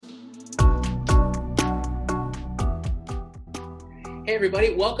Hey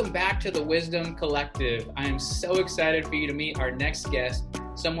everybody, welcome back to the Wisdom Collective. I am so excited for you to meet our next guest,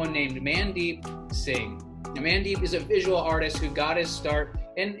 someone named Mandeep Singh. Now, Mandeep is a visual artist who got his start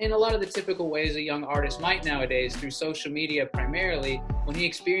in a lot of the typical ways a young artist might nowadays, through social media primarily, when he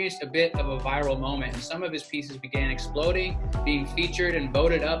experienced a bit of a viral moment and some of his pieces began exploding, being featured and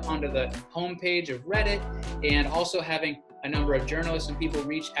voted up onto the homepage of Reddit, and also having a number of journalists and people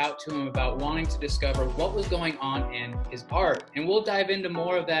reached out to him about wanting to discover what was going on in his art. And we'll dive into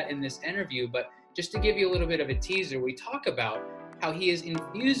more of that in this interview, but just to give you a little bit of a teaser, we talk about how he is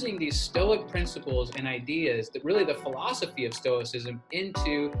infusing these Stoic principles and ideas, that really the philosophy of Stoicism,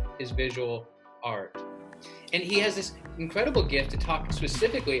 into his visual art. And he has this incredible gift to talk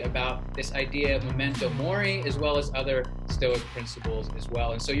specifically about this idea of memento mori, as well as other Stoic principles as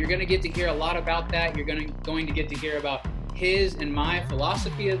well. And so you're going to get to hear a lot about that. You're going to get to hear about his and my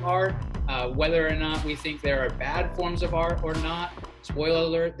philosophy of art, whether or not we think there are bad forms of art or not. Spoiler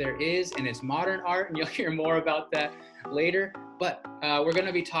alert, there is, and it's modern art, and you'll hear more about that later. But we're going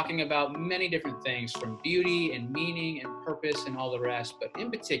to be talking about many different things, from beauty and meaning and purpose and all the rest, but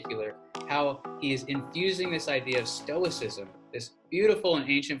in particular, how he is infusing this idea of Stoicism, this beautiful and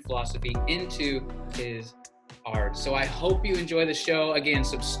ancient philosophy, into his art. So I hope you enjoy the show. Again,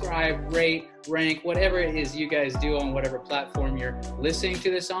 subscribe, rate, rank, whatever it is you guys do on whatever platform you're listening to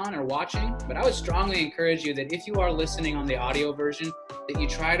this on or watching. But I would strongly encourage you that if you are listening on the audio version, that you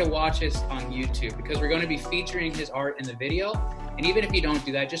try to watch us on YouTube, because we're going to be featuring his art in the video. And even if you don't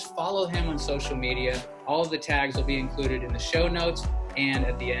do that, just follow him on social media. All of the tags will be included in the show notes and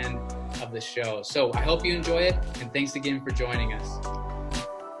at the end of the show. So I hope you enjoy it, and thanks again for joining us.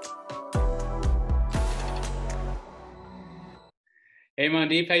 Hey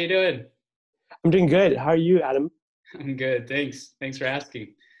Mandeep, how you doing? I'm doing good. How are you, Adam? I'm good, thanks. Thanks for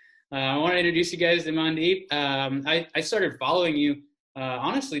asking. I want to introduce you guys to Mandeep. I started following you,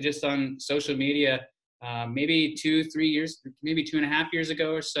 honestly, just on social media, maybe 2-3 years, maybe 2.5 years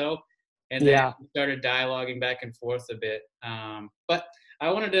ago or so. And then we started dialoguing back and forth a bit. But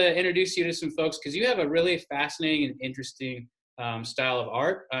I wanted to introduce you to some folks, because you have a really fascinating and interesting style of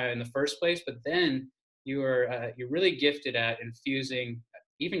art in the first place, but then you're really gifted at infusing,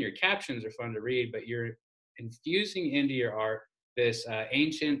 even your captions are fun to read, but you're infusing into your art this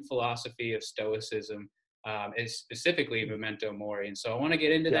ancient philosophy of Stoicism, is specifically memento mori. And so I want to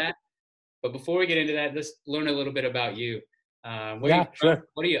get into that. But before we get into that, let's learn a little bit about you. Where are you from? Sure.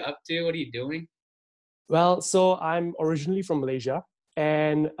 What are you up to? What are you doing? Well, so I'm originally from Malaysia,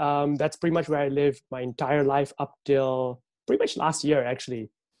 and that's pretty much where I lived my entire life up till pretty much last year,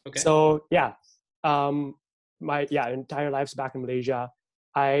 actually. Okay. So my entire life's back in Malaysia.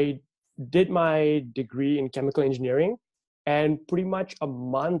 I did my degree in chemical engineering, and pretty much a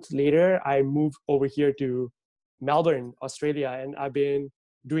month later, I moved over here to Melbourne, Australia, and I've been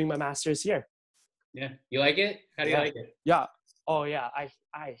doing my master's here. Yeah, you like it? How do you like it? Yeah. Oh yeah,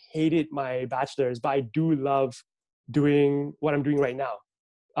 I hated my bachelor's, but I do love doing what I'm doing right now.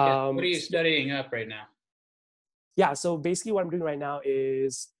 What are you studying up right now? Yeah, so basically what I'm doing right now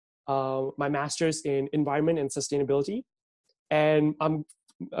is my master's in environment and sustainability, and I'm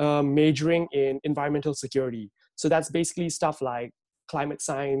majoring in environmental security. So that's basically stuff like climate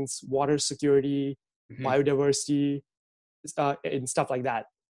science, water security, biodiversity, and stuff like that.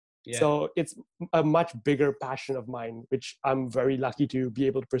 Yeah. So it's a much bigger passion of mine, which I'm very lucky to be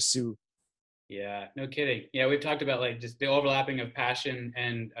able to pursue. Yeah, no kidding. Yeah, we've talked about like just the overlapping of passion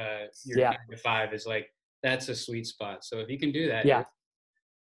and your 9 to 5 is like, that's a sweet spot. So if you can do that. Yeah.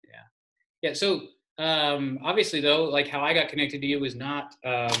 So obviously though, like how I got connected to you was not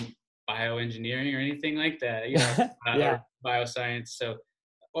bioengineering or anything like that, or bioscience. So,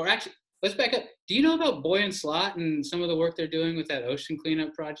 or actually, let's back up. Do you know about Boy and Slot and some of the work they're doing with that ocean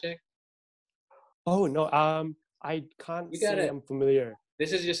cleanup project? Oh no, I can't say I'm familiar.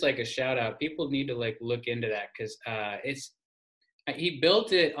 This is just like a shout out. People need to like look into that, because he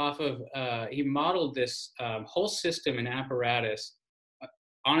built it off of he modeled this whole system and apparatus.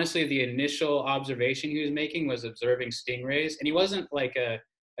 Honestly, the initial observation he was making was observing stingrays, and he wasn't like a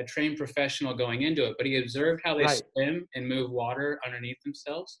trained professional going into it, but he observed how they swim and move water underneath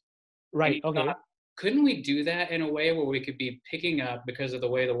themselves. Right. Okay. Thought, couldn't we do that in a way where we could be picking up, because of the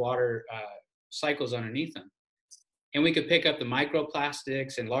way the water cycles underneath them, and we could pick up the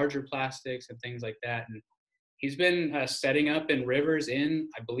microplastics and larger plastics and things like that? And he's been setting up in rivers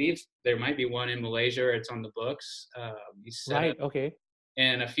I believe there might be one in Malaysia, or it's on the books. He's set up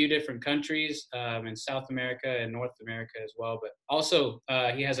in a few different countries in South America and North America as well. But also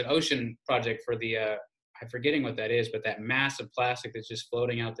he has an ocean project for the I'm forgetting what that is, but that massive plastic that's just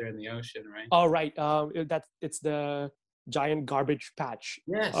floating out there in the ocean, right? Oh, right. It's the giant garbage patch.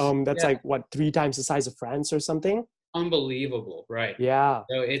 Yes. That's Yeah. like what, 3 times the size of France or something. Unbelievable. Right. Yeah.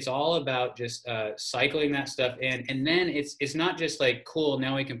 So it's all about just cycling that stuff in, and then it's not just like cool.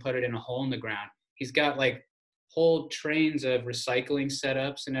 Now we can put it in a hole in the ground. He's got like whole trains of recycling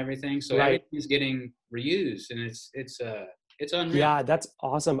setups and everything, so Right. everything's getting reused, and it's unreal. Yeah, that's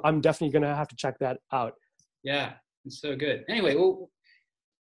awesome. I'm definitely gonna have to check that out. Yeah, it's so good. Anyway, well,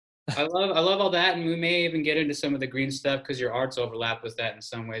 I love all that, and we may even get into some of the green stuff because your arts overlap with that in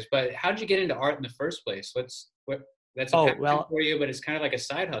some ways. But how did you get into art in the first place? What that's a Oh, passion well, for you, but it's kind of like a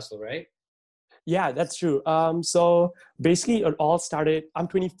side hustle, right? yeah, that's true. So basically, it all started. I'm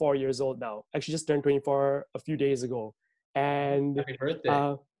 24 years old now. Actually, just turned 24 a few days ago, and Happy birthday.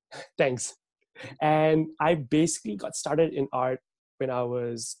 uh, thanks. And I basically got started in art when I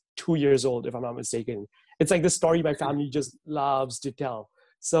was 2 years old, if I'm not mistaken. It's like the story my family just loves to tell.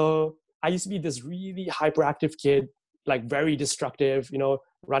 So I used to be this really hyperactive kid, like very destructive,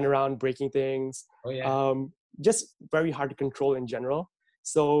 run around breaking things, Oh yeah. um, just very hard to control in general.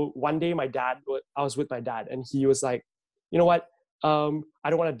 So one day, I was with my dad, and he was like, you know what? I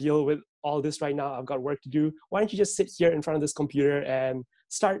don't want to deal with all this right now. I've got work to do. Why don't you just sit here in front of this computer and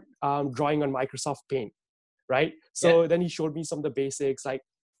start drawing on Microsoft Paint, right? Yeah. So then he showed me some of the basics, like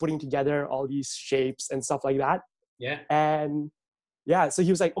putting together all these shapes and stuff like that. Yeah. And yeah, so he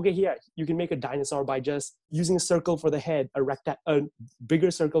was like, okay, here, you can make a dinosaur by just using a circle for the head, a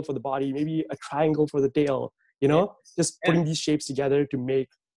bigger circle for the body, maybe a triangle for the tail, Yeah. just Yeah. putting these shapes together to make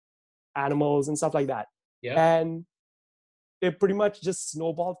animals and stuff like that. Yeah. And it pretty much just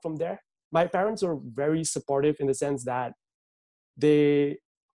snowballed from there. My parents were very supportive in the sense that they,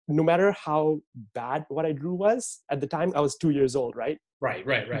 no matter how bad what I drew was at the time, I was 2 years old, right? Right.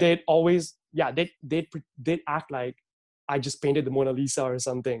 Right. Right. They'd always, yeah, they'd act like I just painted the Mona Lisa or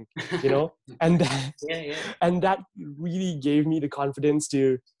something, and that, Yeah. Yeah. and that really gave me the confidence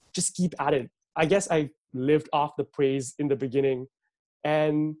to just keep at it. I guess I lived off the praise in the beginning,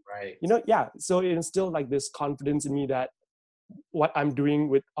 and Right. yeah, so it instilled like this confidence in me that what I'm doing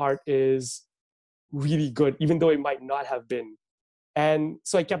with art is really good, even though it might not have been. And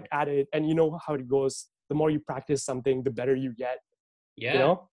so I kept at it, and you know how it goes. The more you practice something, the better you get, you Yeah.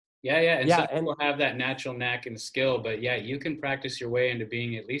 know? Yeah. Yeah. And Yeah, some and people have that natural knack and skill, but yeah, you can practice your way into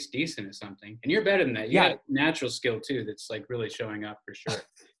being at least decent at something. And you're better than that. You yeah, got natural skill too that's like really showing up for sure.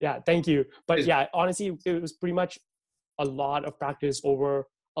 yeah, thank you. But 'Cause- yeah, honestly, it was pretty much a lot of practice over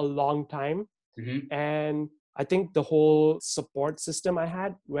a long time. Mhm. And I think the whole support system I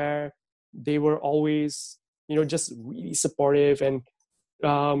had, where they were always, just really supportive, and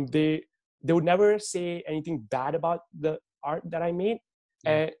they would never say anything bad about the art that I made.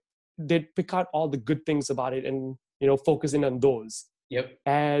 Yeah. And they'd pick out all the good things about it and focus in on those. Yep.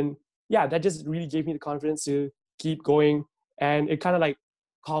 And yeah, that just really gave me the confidence to keep going. And it kind of like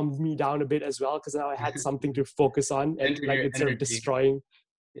calmed me down a bit as well, because now I had something to focus on, and Enter like your instead of energy. destroying.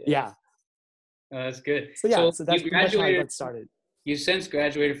 Yeah. Oh, that's good. So yeah, so you that's pretty much how I graduated. got started. You since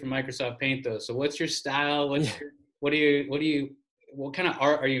graduated from Microsoft Paint though. So what's your style? Yeah. What kind of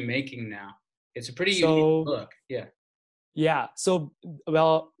art are you making now? It's a pretty unique So look. Yeah. yeah, so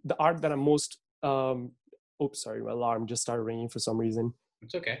well, the art that I'm most oops, sorry, my alarm just started ringing for some reason.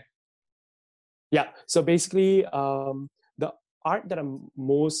 It's okay. Yeah, so basically, the art that I'm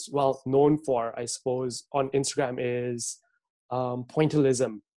most well known for, I suppose, on Instagram is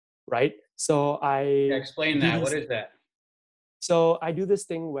pointillism, right? So Yeah, I explain do that. What these. is that? So I do this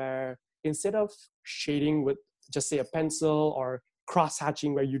thing where instead of shading with just say a pencil, or cross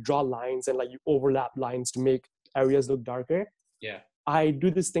hatching where you draw lines and like you overlap lines to make areas look darker, Yeah. I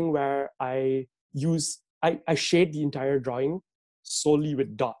do this thing where I shade the entire drawing solely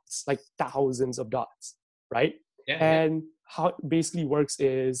with dots, like thousands of dots, right? Yeah. Yeah. And how it basically works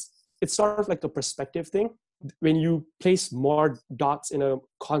is it's sort of like a perspective thing. When you place more dots in a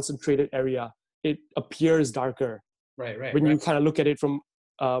concentrated area, it appears darker Right. Right. when Right. you kind of look at it from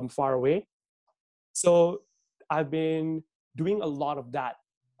far away. So I've been doing a lot of that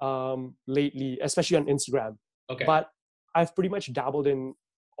lately, especially on Instagram. Okay. But I've pretty much dabbled in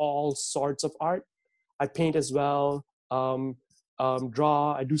all sorts of art. I paint as well,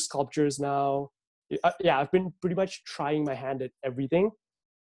 draw. I do sculptures now. Yeah, I've been pretty much trying my hand at everything.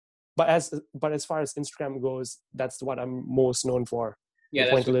 But as far as Instagram goes, that's what I'm most known for. Yeah,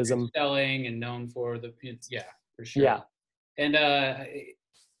 the that's what you're pointillism. selling and known for. Yeah, for sure. Yeah. And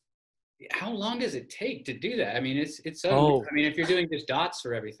how long does it take to do that? I mean, it's Oh. I mean, if you're doing just dots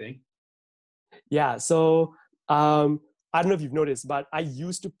for everything. Yeah. So I don't know if you've noticed, but I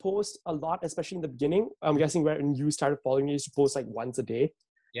used to post a lot, especially in the beginning. I'm guessing when you started following me, I used to post like once a day.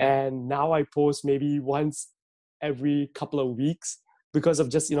 Yeah. And now I post maybe once every couple of weeks because of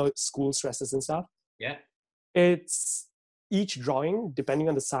just, school stresses and stuff. Yeah. It's each drawing, depending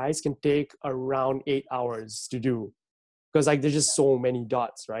on the size, can take around 8 hours to do because like there's just so many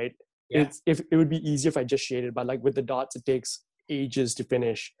dots, right? Yeah. If it would be easier if I just shaded, but like with the dots, it takes ages to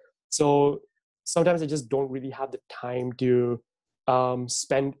finish. So sometimes I just don't really have the time to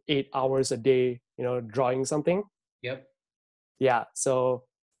spend 8 hours a day, drawing something. Yep. Yeah. So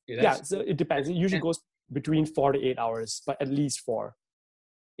Yeah, so it depends. It usually goes between 4 to 8 hours, but at least 4.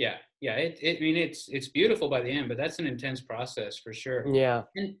 Yeah. I mean, it's beautiful by the end, but that's an intense process for sure. Yeah.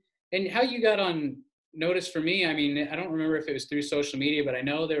 And how you got on notice for me? I mean, I don't remember if it was through social media, but I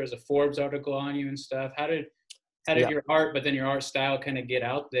know there was a Forbes article on you and stuff. How did your art, but then your art style, kind of get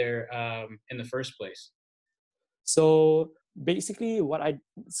out there in the first place? So basically,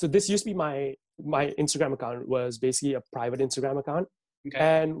 so this used to be my Instagram account was basically a private Instagram account. Okay.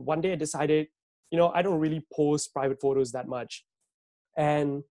 And one day I decided, I don't really post private photos that much.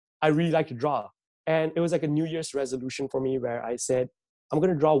 And I really like to draw. And it was like a New Year's resolution for me where I said, I'm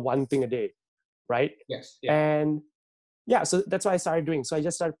going to draw one thing a day. Right. Yes. Yeah. And so that's what I started doing. So I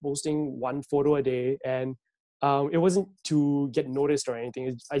just started posting one photo a day, and it wasn't to get noticed or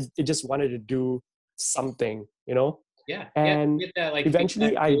anything. It just wanted to do something, Yeah. And get that, like,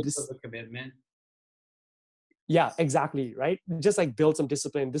 eventually I just of a commitment. Yeah, exactly. Right. Just like build some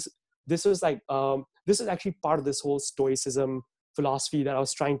discipline. This was like this is actually part of this whole stoicism philosophy that I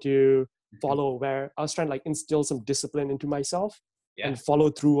was trying to follow, where I was trying to like instill some discipline into myself and follow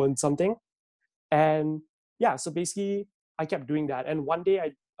through on something. And so basically I kept doing that. And one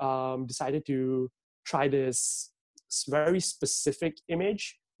day I decided to try this very specific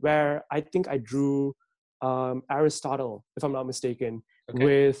image where I think I drew Aristotle, if I'm not mistaken,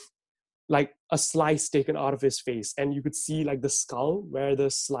 with like a slice taken out of his face. And you could see like the skull where the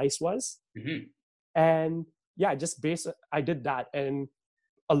slice was. Mm-hmm. And I did that. And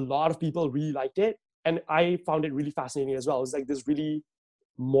a lot of people really liked it. And I found it really fascinating as well. It was like this really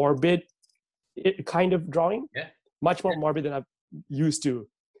morbid kind of drawing, much more morbid than I've used to.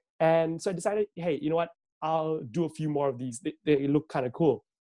 And so I decided, hey, you know what? I'll do a few more of these. They look kind of cool.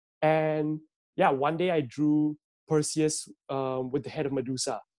 And one day I drew Perseus with the head of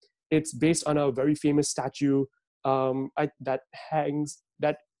Medusa. It's based on a very famous statue that's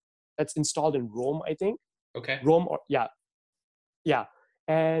installed in Rome, I think. Okay. Rome, or yeah.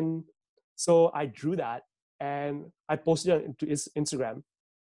 And so I drew that and I posted it to his Instagram.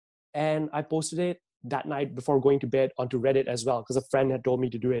 And I posted it that night before going to bed onto Reddit as well, because a friend had told me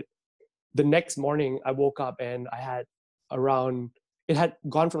to do it. The next morning, I woke up and I had it had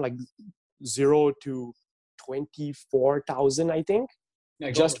gone from like 0 to 24,000, I think,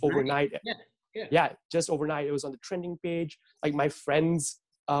 like just overnight. Yeah. Just overnight. It was on the trending page. Like my friends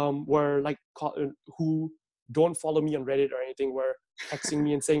were like, who don't follow me on Reddit or anything, were texting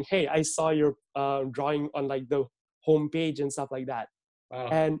me and saying, hey, I saw your drawing on like the homepage and stuff like that. Wow.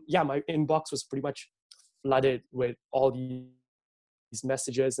 And my inbox was pretty much flooded with all these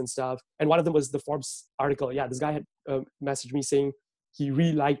messages and stuff. And one of them was the Forbes article. This guy had messaged me saying he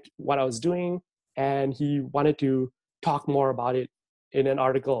really liked what I was doing and he wanted to talk more about it in an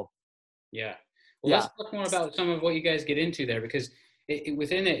article. Yeah. Well, let's talk more about some of what you guys get into there, because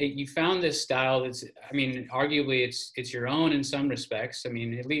within it, you found this style that's, I mean, arguably it's your own in some respects. I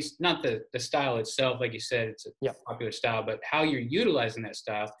mean, at least not the style itself, like you said, it's a popular style, but how you're utilizing that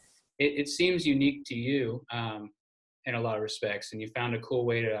style, it seems unique to you in a lot of respects, and you found a cool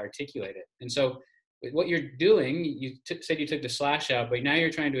way to articulate it. And so what you're doing, you said you took the slash out, but now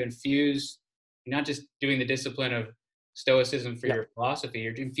you're trying to infuse, you're not just doing the discipline of stoicism for your philosophy,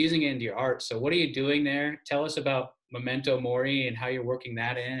 you're infusing it into your art. So what are you doing there? Tell us about Memento Mori and how you're working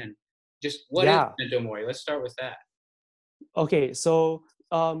that in, and just what is Memento Mori? Let's start with that. Okay, so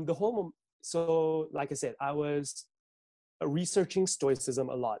so like I said, I was researching stoicism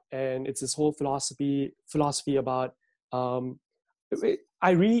a lot, and it's this whole philosophy about I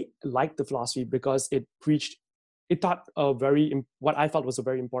really liked the philosophy because it taught what I felt was a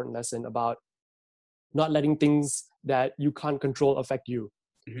very important lesson about not letting things that you can't control affect you,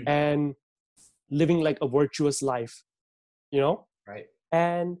 and living like a virtuous life, Right.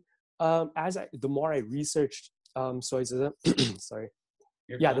 And the more I researched stoicism, sorry,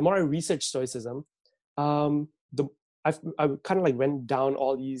 the more I researched stoicism, I kind of like went down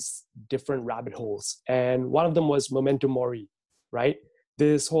all these different rabbit holes, and one of them was memento mori, right?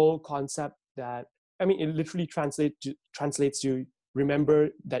 This whole concept that, I mean, it literally translates to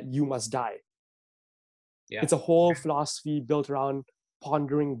remember that you must die. Yeah. It's a whole philosophy built around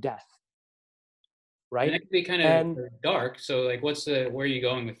pondering death, right? And that could be kind of dark. So like, where are you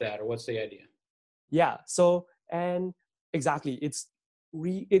going with that, or what's the idea? Yeah. So And exactly,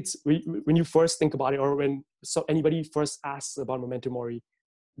 when you first think about it, or when anybody first asks about memento mori,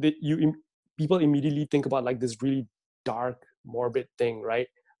 people immediately think about like this really dark, morbid thing, right?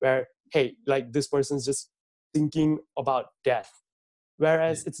 Where, hey, like this person's just thinking about death.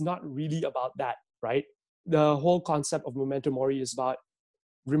 Whereas it's not really about that, right? The whole concept of memento mori is about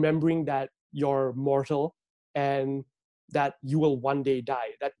remembering that you're mortal and that you will one day die.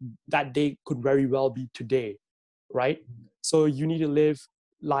 That day could very well be today, right? So you need to live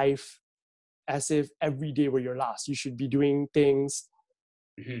life as if every day were your last. You should be doing things.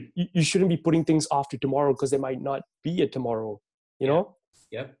 You shouldn't be putting things off to tomorrow because there might not be a tomorrow, you know?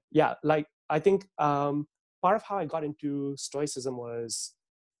 Yep. Yeah, like I think part of how I got into Stoicism was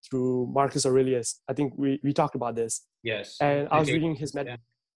through Marcus Aurelius. I think we talked about this. Yes. And I was reading his I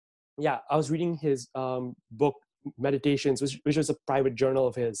was reading his book Meditations, which was a private journal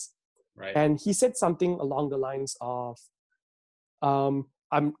of his. Right. And he said something along the lines of, I'm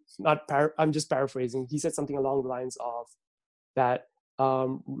just paraphrasing. He said something along the lines of that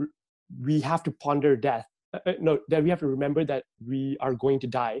we have to ponder death. That we have to remember that we are going to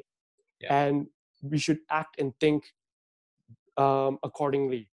die, and we should act and think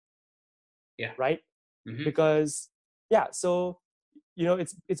accordingly. Yeah. Right. Because so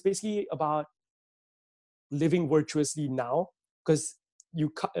it's basically about living virtuously now, because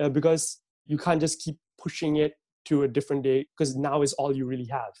you can't just keep pushing it to a different day, because now is all you really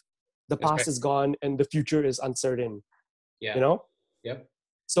have. The past is gone and the future is uncertain. Yeah. Yep.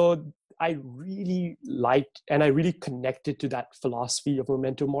 So I really liked and I really connected to that philosophy of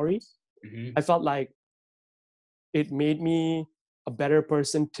memento mori. I felt like it made me a better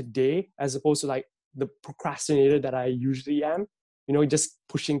person today, as opposed to like the procrastinator that I usually am, just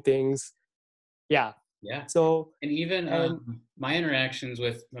pushing things. Yeah. So, and even my interactions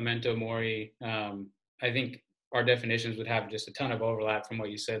with memento mori, I think our definitions would have just a ton of overlap from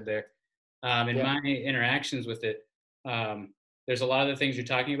what you said there. In my interactions with it, there's a lot of the things you're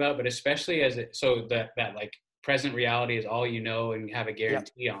talking about, but especially that like present reality is all you know and you have a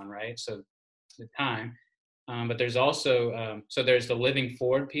guarantee on, right? So the time. But there's also, there's the living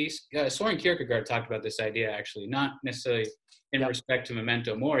forward piece. Soren Kierkegaard talked about this idea, actually, not necessarily in respect to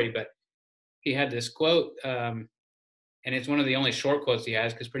memento mori, but he had this quote, and it's one of the only short quotes he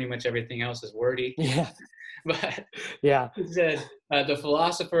has because pretty much everything else is wordy. But he said the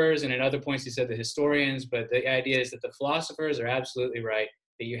philosophers, and at other points he said the historians, but the idea is that the philosophers are absolutely right,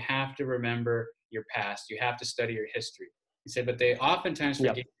 that you have to remember your past, you have to study your history. He said, but they oftentimes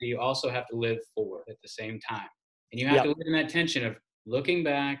forget that you also have to live forward at the same time. And you have to live in that tension of looking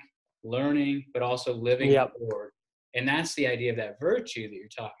back, learning, but also living forward. And that's the idea of that virtue that you're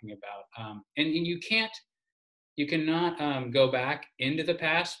talking about. And you cannot go back into the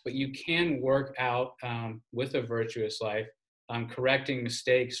past, but you can work out with a virtuous life, correcting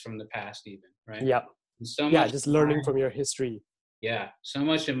mistakes from the past even, right? Yep. Just learning from your history. Yeah. So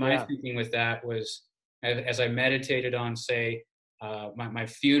much of my thinking with that was, as I meditated on, say, my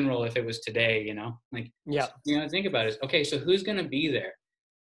funeral, if it was today, think about it. Okay, so who's going to be there?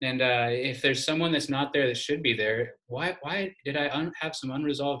 And if there's someone that's not there that should be there, why did I have some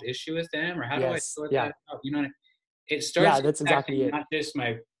unresolved issue with them, or how do I sort that out? It starts that's exactly not just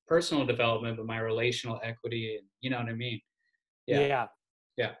my personal development, but my relational equity, and you know what I mean? Yeah.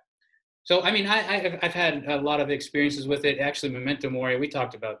 So, I mean, I've had a lot of experiences with it. Actually, memento mori, we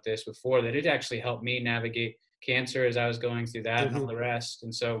talked about this before, that it actually helped me navigate cancer as I was going through that and all the rest.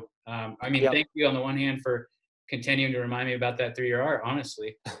 And so, thank you on the one hand for continuing to remind me about that through your art,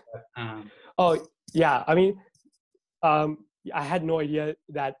 honestly. But, I had no idea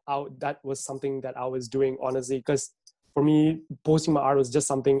that that was something that I was doing, honestly, because for me, posting my art was just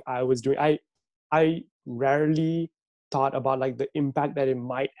something I was doing. I rarely thought about like the impact that it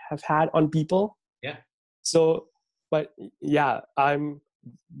might have had on people. So, but I'm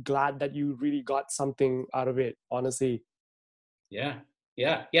glad that you really got something out of it, honestly. And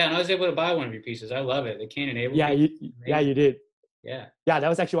I was able to buy one of your pieces. I love it. The Cain and Abel you did. That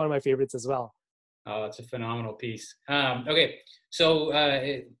was actually one of my favorites as well. Oh, it's a phenomenal piece. Okay, so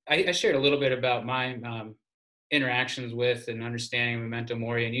I shared a little bit about my interactions with and understanding of memento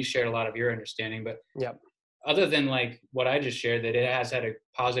mori, and you shared a lot of your understanding, but other than like what I just shared, that it has had a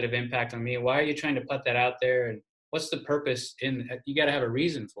positive impact on me, why are you trying to put that out there, and what's the purpose you got to have a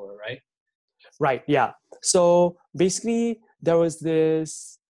reason for it, right? Right. Yeah. So basically there was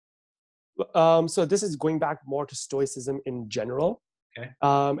this, so this is going back more to Stoicism in general,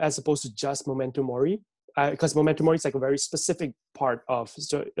 as opposed to just memento mori, because memento mori is like a very specific part of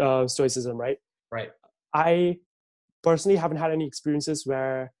Stoicism, right? Right. I personally haven't had any experiences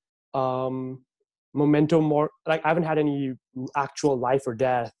where memento more, like I haven't had any actual life or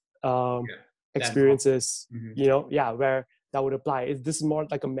death Yeah. experiences, Mm-hmm. where that would apply. This is more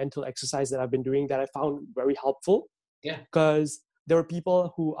like a mental exercise that I've been doing that I found very helpful. Yeah. Because there were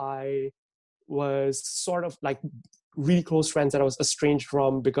people who I was sort of like really close friends that I was estranged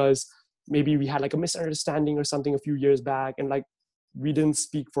from because maybe we had like a misunderstanding or something a few years back, and like we didn't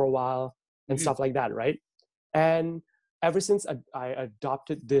speak for a while and Mm-hmm. stuff like that, right? And ever since I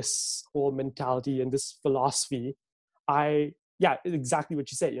adopted this whole mentality and this philosophy, exactly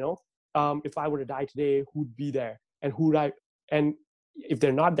what you said, if I were to die today, who'd be there, and and if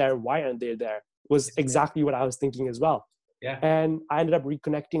they're not there, why aren't they there? Was exactly what I was thinking as well. Yeah. And I ended up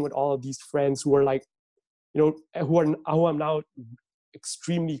reconnecting with all of these friends who are like, who I'm now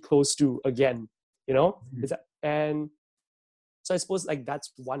extremely close to again, Mm-hmm. And so I suppose like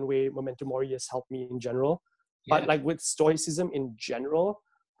that's one way Memento Mori has helped me in general. Yeah. But like with Stoicism in general,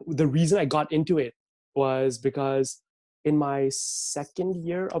 the reason I got into it was because in my second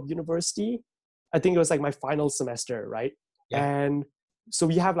year of university, I think it was like my final semester, right? Yeah. And so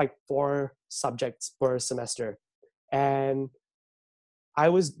we have like 4 subjects per semester. And I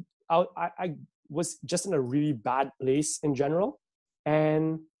was I was just in a really bad place in general.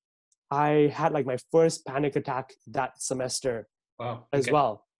 And I had like my first panic attack that semester Wow. as Okay.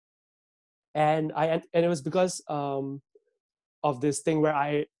 well. And it was because of this thing where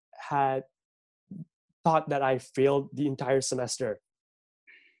I had thought that I failed the entire semester,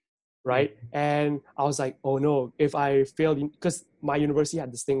 right? Mm-hmm. And I was like, oh no, if I failed, because my university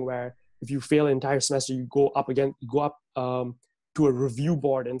had this thing where if you fail an entire semester, you go up to a review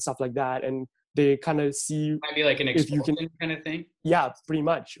board and stuff like that, and they kind of see Might be like an if you can. expulsion kind of thing. Yeah, pretty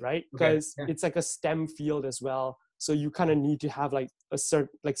much, right? Okay. Because Yeah. it's like a STEM field as well, so you kind of need to have like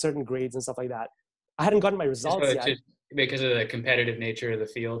certain grades and stuff like that. I hadn't gotten my Just, results yet. just because of the competitive nature of the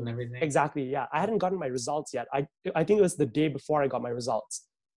field and everything. Exactly, yeah. I hadn't gotten my results yet. I think it was the day before I got my results,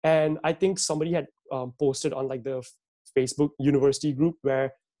 and I think somebody had posted on like the Facebook university group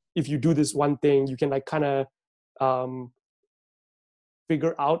where if you do this one thing, you can like kind of um,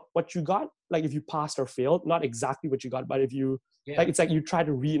 figure out what you got, like if you passed or failed, not exactly what you got, but if you Yeah. like, it's like you try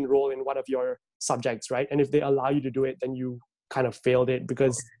to re-enroll in one of your subjects, right? And if they allow you to do it, then you kind of failed it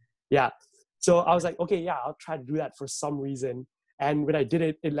because so I was like, okay, yeah, I'll try to do that for some reason. And when I did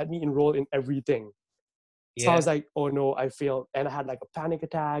it, it let me enroll in everything. So I Yeah. was like, oh no, I failed. And I had like a panic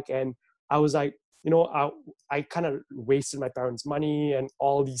attack. And I was like, I kind of wasted my parents' money and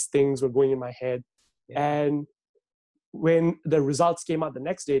all these things were going in my head. Yeah. And when the results came out the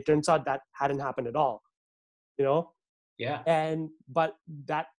next day, it turns out that hadn't happened at all, Yeah. but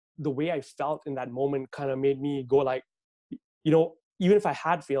the way I felt in that moment kind of made me go like, even if I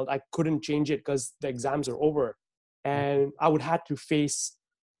had failed, I couldn't change it because the exams are over, and I would have to face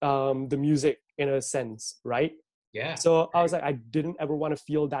the music in a sense, right? Yeah. So I was like, I didn't ever want to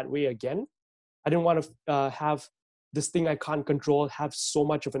feel that way again. I didn't want to have this thing I can't control have so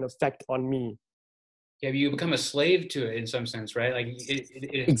much of an effect on me. Yeah. You become a slave to it in some sense, right? Like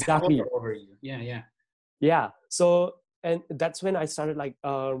it has power Exactly. over you. Yeah. Yeah. Yeah. So, and that's when I started like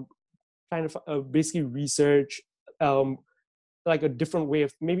trying to basically research like a different way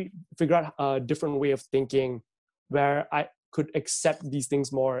of, maybe figure out a different way of thinking where I could accept these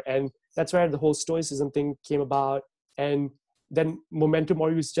things more. And that's where the whole Stoicism thing came about. And then Memento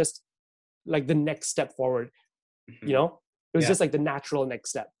Mori was just like the next step forward, Mm-hmm. It was Yeah. just like the natural next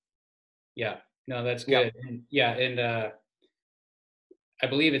step. Yeah. No, that's Yeah. good. And, yeah. And I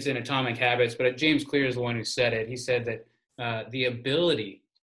believe it's in Atomic Habits, but James Clear is the one who said it. He said that the ability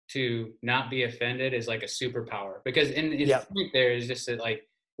to not be offended is like a superpower, because in his point there is just that, like,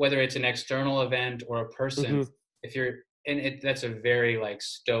 whether it's an external event or a person, if you're, and that's a very like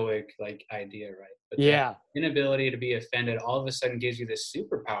stoic like idea, right? But the inability to be offended all of a sudden gives you this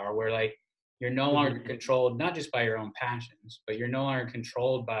superpower where like you're no longer controlled, not just by your own passions, but you're no longer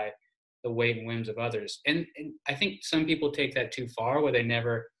controlled by the weight and whims of others. And I think some people take that too far, where they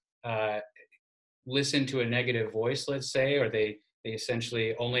never listen to a negative voice, let's say, or they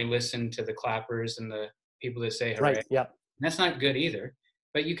essentially only listen to the clappers and the people that say hooray. Right. Yeah. And that's not good either.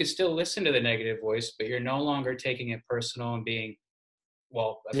 But you could still listen to the negative voice, but you're no longer taking it personal and being,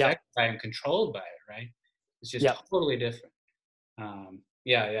 affected by and controlled by it, right? It's just totally different.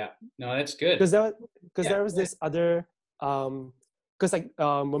 Yeah. No, that's good. Because there was this other, because like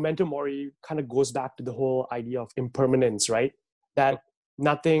Memento Mori kind of goes back to the whole idea of impermanence, right? That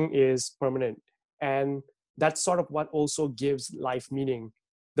nothing is permanent. And that's sort of what also gives life meaning.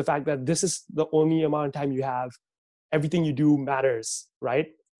 The fact that this is the only amount of time you have, everything you do matters, right?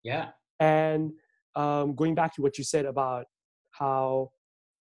 Yeah. And going back to what you said about how,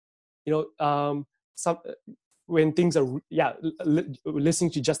 when things are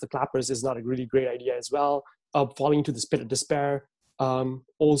listening to just the clappers is not a really great idea as well. Falling into this pit of despair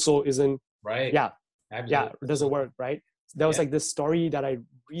also isn't right. Yeah, Absolutely. it doesn't work, right? There was like this story that I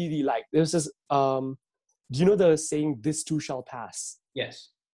really liked. There was this do you know the saying, "This too shall pass"? Yes.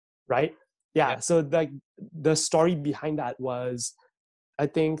 Right? Yeah. So like the story behind that was, I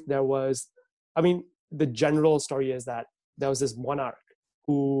think there was, the general story is that there was this monarch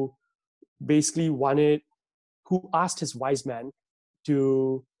who basically who asked his wise man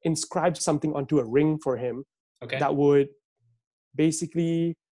to inscribe something onto a ring for him that would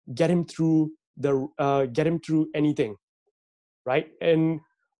basically get him through anything, right? And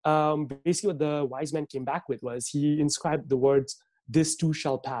basically what the wise man came back with was he inscribed the words, "This too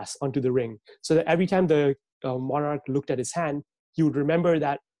shall pass," onto the ring, so that every time the monarch looked at his hand, he would remember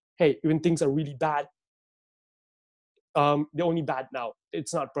that, hey, when things are really bad, they're only bad now.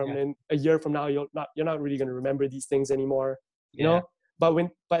 It's not permanent. A year from now, you're not really going to remember these things anymore. You know.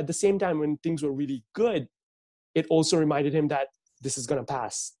 But at the same time, when things were really good, it also reminded him that this is going to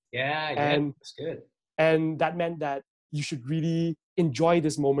pass. And that's good. And that meant that you should really enjoy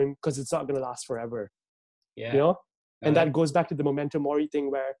this moment because it's not going to last forever. You know. And that goes back to the memento mori thing,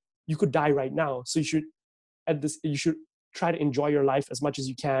 where you could die right now. So you should try to enjoy your life as much as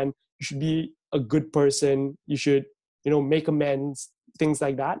you can. You should be a good person. You should, make amends, things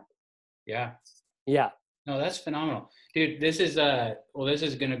like that. Yeah. Yeah. No, that's phenomenal. Dude, this is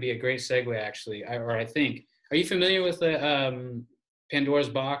going to be a great segue, actually. I think. Are you familiar with the Pandora's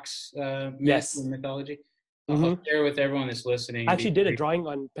box mythology? I'll share with everyone that's listening. I actually did a drawing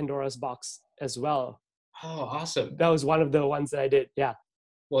on Pandora's box as well. Oh, awesome. That was one of the ones that I did. Yeah.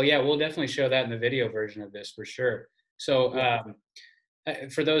 Well, yeah, we'll definitely show that in the video version of this for sure. So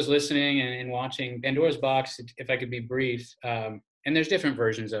for those listening and watching, Pandora's box, if I could be brief, and there's different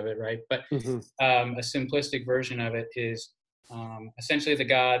versions of it, right? But a simplistic version of it is essentially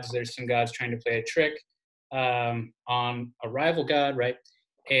there's some gods trying to play a trick on a rival god, right?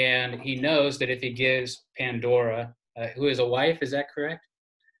 And he knows that if he gives Pandora, who is a wife, is that correct?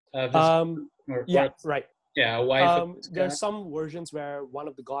 Right. Yeah, a wife. There's some versions where one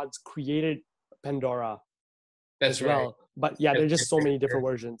of the gods created Pandora. That's as well. Right. But yeah, there's just so many different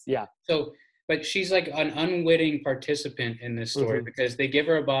versions. Yeah. So, but she's like an unwitting participant in this story because they give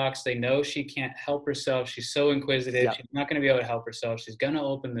her a box. They know she can't help herself. She's so inquisitive. Yeah. She's not going to be able to help herself. She's going to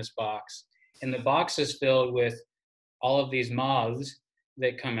open this box. And the box is filled with all of these moths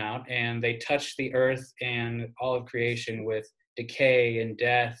that come out and they touch the earth and all of creation with decay and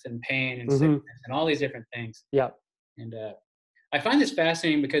death and pain and sickness and all these different things. Yeah. And I find this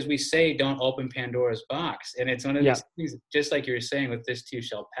fascinating because we say don't open Pandora's box. And it's one of these things, just like you were saying with this too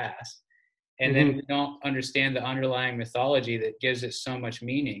shall pass. And then we don't understand the underlying mythology that gives it so much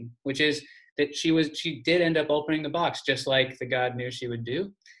meaning, which is that she did end up opening the box just like the god knew she would do.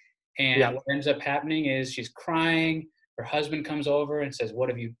 And what ends up happening is she's crying. Her husband comes over and says, "What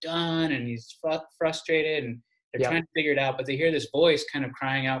have you done?" And he's frustrated and they're trying to figure it out. But they hear this voice kind of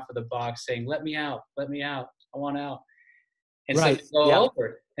crying out for the box saying, let me out, I want out. And so they go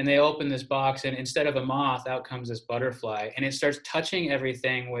over and they open this box and instead of a moth, out comes this butterfly and it starts touching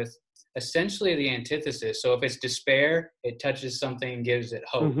everything with essentially the antithesis. So if it's despair, it touches something and gives it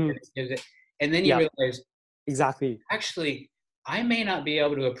hope. And then you realize, exactly, actually, I may not be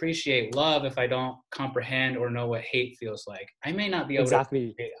able to appreciate love if I don't comprehend or know what hate feels like. I may not be able to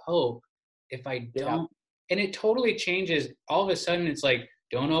appreciate hope if I don't. And it totally changes. All of a sudden, it's like,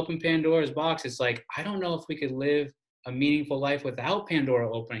 don't open Pandora's box. It's like, I don't know if we could live a meaningful life without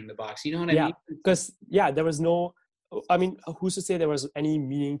Pandora opening the box. You know what I mean? Because, there was no, who's to say there was any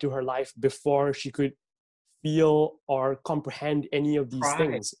meaning to her life before she could feel or comprehend any of these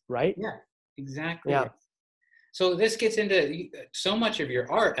things, right? Yeah, exactly. Yeah. So this gets into so much of your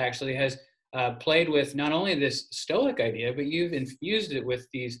art actually has played with not only this Stoic idea, but you've infused it with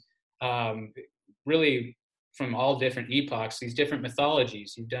these really from all different epochs, these different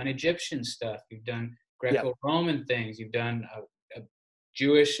mythologies. You've done Egyptian stuff. You've done Greco-Roman things. You've done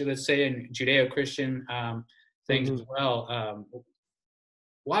Jewish, let's say, and Judeo-Christian things as well.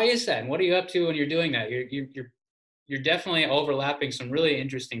 Why is that? And what are you up to when you're doing that? You're definitely overlapping some really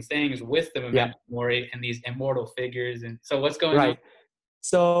interesting things with the memento mori and these immortal figures. And so what's going on?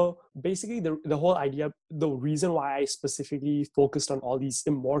 So basically the whole idea, the reason why I specifically focused on all these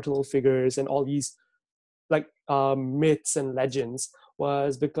immortal figures and all these like myths and legends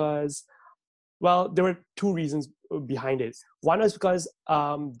was because, well, there were two reasons behind it. One is because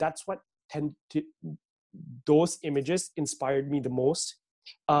that's what those images inspired me the most.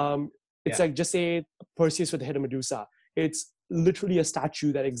 It's like, just say Perseus with the head of Medusa. It's literally a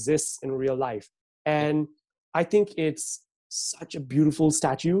statue that exists in real life. And I think it's such a beautiful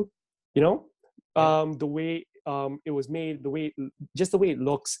statue, you know, the way it was made, just the way it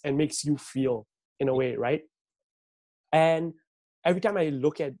looks and makes you feel in a way, right? And every time I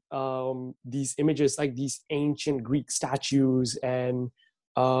look at these images, like these ancient Greek statues and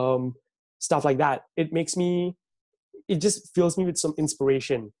stuff like that, it just fills me with some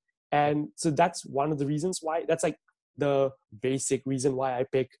inspiration. And so that's one of the reasons why, that's like the basic reason why I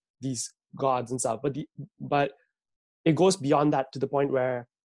pick these gods and stuff. But it goes beyond that to the point where,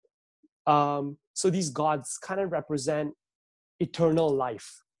 so these gods kind of represent eternal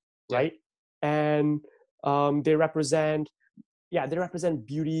life, right? And they represent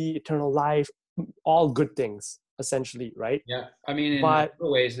beauty, eternal life, all good things, essentially, right? Yeah, I mean, in other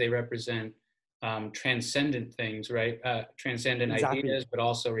ways, they represent transcendent things, right? Transcendent ideas, but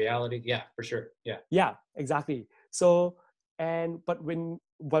also reality. Yeah, for sure. Yeah, exactly. So, but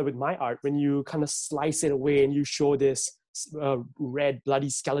with my art, when you kind of slice it away and you show this red bloody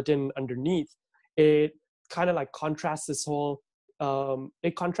skeleton underneath, it kind of like contrasts this whole.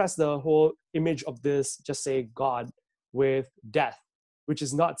 It contrasts the whole image of this, just say, God with death, which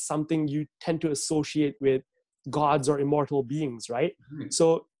is not something you tend to associate with gods or immortal beings, right? Mm-hmm.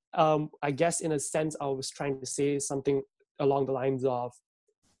 So I guess in a sense, I was trying to say something along the lines of,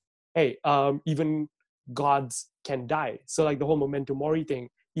 hey, even gods can die. So like the whole memento mori thing,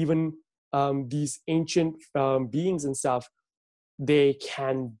 even these ancient beings and stuff, they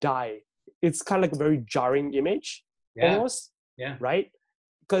can die. It's kind of like a very jarring image, almost, right?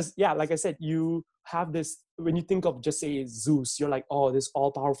 Because like I said, you have this, when you think of just say Zeus, you're like, oh, this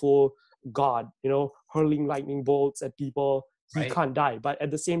all-powerful god, hurling lightning bolts at people. He can't die. But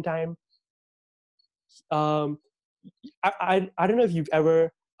at the same time, I don't know if you've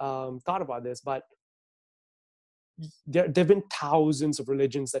ever thought about this, but there have been thousands of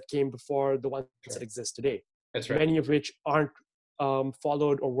religions that came before the ones that exist today. That's right. Many of which aren't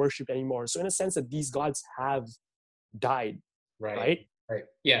followed or worshipped anymore. So in a sense that these gods have died, right? Right.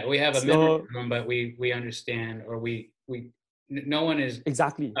 Yeah, we have a memory of them, but we understand, or no one is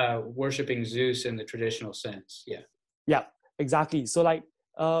exactly worshiping Zeus in the traditional sense. Yeah, exactly. So like,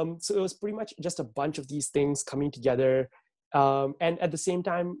 so it was pretty much just a bunch of these things coming together. And at the same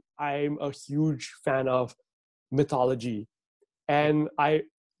time, I'm a huge fan of mythology. And I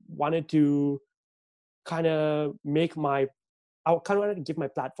wanted to kind of wanted to give my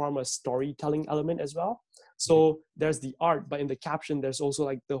platform a storytelling element as well. So there's the art, but in the caption, there's also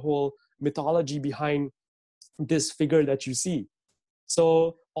like the whole mythology behind this figure that you see.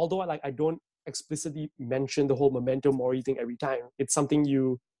 So although I don't explicitly mention the whole memento mori thing every time, it's something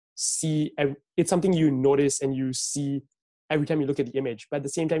you see, it's something you notice and you see every time you look at the image. But at the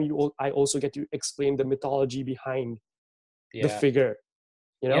same time, I also get to explain the mythology behind the figure.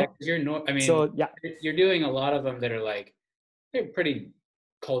 Yeah, you're doing a lot of them that are like, they're pretty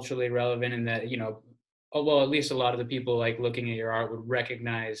culturally relevant in that, well, at least a lot of the people like looking at your art would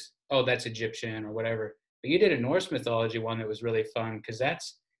recognize, oh, that's Egyptian or whatever. But you did a Norse mythology one that was really fun, because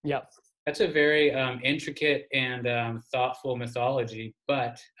that's a very intricate and thoughtful mythology,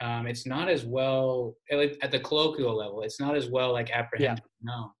 but it's not as well, at the colloquial level, it's not as well like apprehended.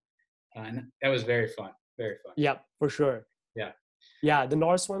 No, and that was very fun. Very fun. Yeah, for sure. Yeah, the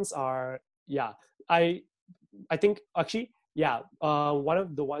Norse ones are, I think actually, one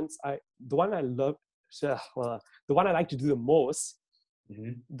of the ones the one I love, the one I like to do the most,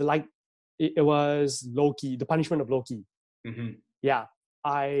 it was Loki, The Punishment of Loki. Yeah,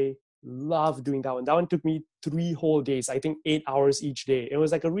 I love doing that one. That one took me 3 whole days, I think 8 hours each day. It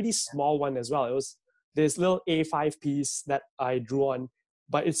was like a really small one as well. It was this little A5 piece that I drew on,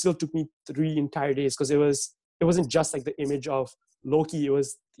 but it still took me 3 entire days, because it wasn't just like the image of Loki, it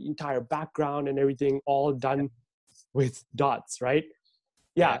was the entire background and everything all done with dots, right?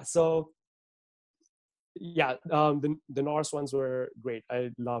 So the Norse ones were great.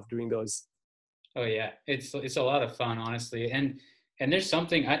 I love doing those. Oh yeah, it's a lot of fun, honestly. And there's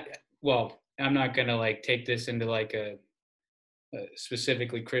something I'm not gonna like take this into like a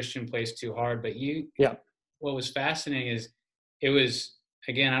specifically Christian place too hard, but what was fascinating is it was,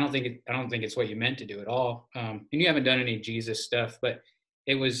 again, I don't think it's what you meant to do at all. And you haven't done any Jesus stuff, but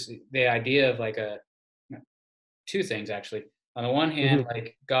it was the idea of like two things actually. On the one hand,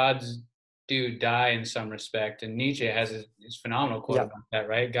 like gods do die in some respect, and Nietzsche has his phenomenal quote about that,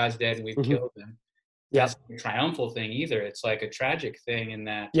 right? God's dead and we've killed him. That's a triumphal thing either. It's like a tragic thing in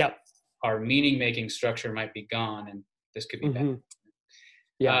that our meaning-making structure might be gone, and this could be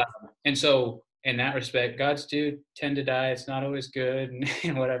bad. And so in that respect, gods do tend to die. It's not always good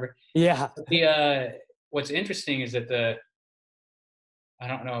and whatever. Yeah. What's interesting is that I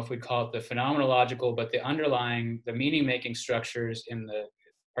don't know if we call it the phenomenological, but the underlying, the meaning making structures in the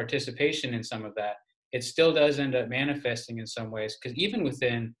participation in some of that, it still does end up manifesting in some ways. Because even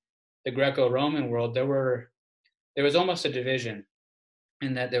within the Greco-Roman world, there was almost a division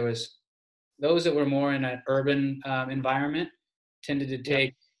in that there was those that were more in an urban environment tended to Yeah.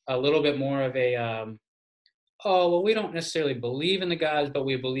 take a little bit more of a oh well, we don't necessarily believe in the gods, but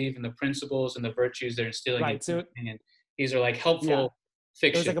we believe in the principles and the virtues they're instilling in Right. So teaching, and these are like yeah, helpful it was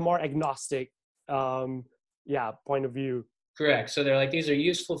fiction. like a more agnostic, point of view. Correct. So they're like, these are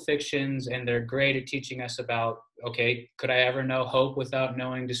useful fictions and they're great at teaching us about, okay, could I ever know hope without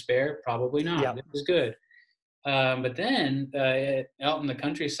knowing despair? Probably not. Yeah. This is good. But then out in the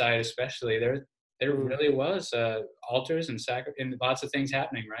countryside, especially, there Mm. really was altars and and lots of things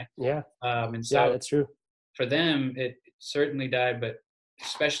happening, right? Yeah. And Yeah, so that's true. for them, it certainly died, but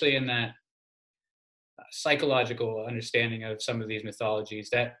especially in that psychological understanding of some of these mythologies,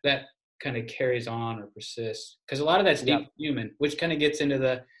 that kind of carries on or persists because a lot of that's Yeah. deep human, which kind of gets into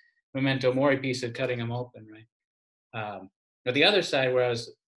the memento mori piece of cutting them open, right? But the other side, where I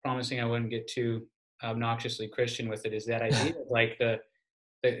was promising I wouldn't get too obnoxiously Christian with it, is that idea of like the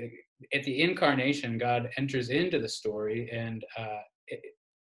at the incarnation, God enters into the story and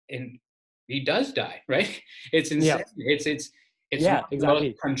he does die, right? It's Yeah. insane. It's one Yeah, of the most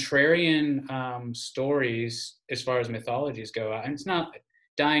exactly. contrarian stories as far as mythologies go. And it's not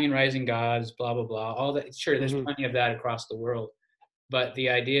dying and rising gods, blah blah blah. All that. Sure, there's Hmm. plenty of that across the world, but the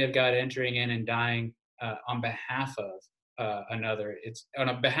idea of God entering in and dying on behalf of another, it's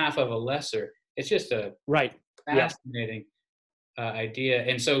on behalf of a lesser. It's just a Right. Yeah. fascinating idea.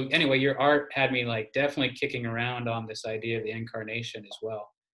 And so, anyway, your art had me like definitely kicking around on this idea of the incarnation as well.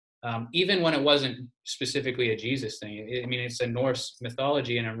 Even when it wasn't specifically a Jesus thing. I mean, it's a Norse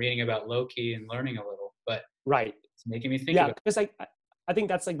mythology, and I'm reading about Loki and learning a little, but Right. it's making me think Yeah, about. because like I think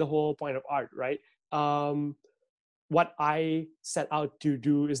that's like the whole point of art, right? Um, what I set out to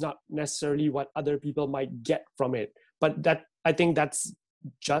do is not necessarily what other people might get from it, but that I think that's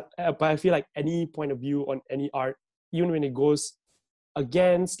just. But I feel like any point of view on any art, even when it goes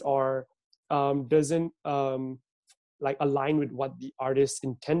against or doesn't like align with what the artist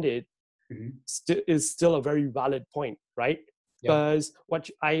intended, Mhm. is still a very valid point, right? Yep. Because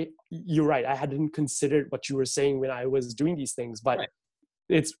you're right. I hadn't considered what you were saying when I was doing these things, but Right.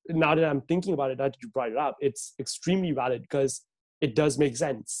 it's now that I'm thinking about it, that you brought it up, it's extremely valid because it does make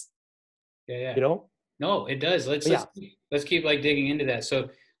sense, Yeah. Yeah. you know? No, it does. Let's But let's yeah, keep, let's keep like digging into that. So,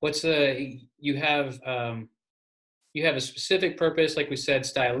 what's the you have a specific purpose, like we said,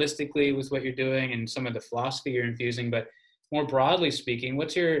 stylistically with what you're doing and some of the philosophy you're infusing, but more broadly speaking,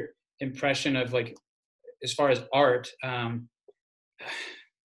 what's your impression of like as far as art?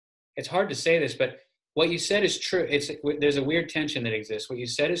 It's hard to say this, but what you said is true. There's a weird tension that exists. What you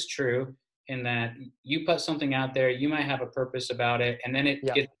said is true in that you put something out there, you might have a purpose about it, and then it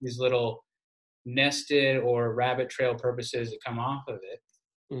yeah, gets these little nested or rabbit trail purposes that come off of it.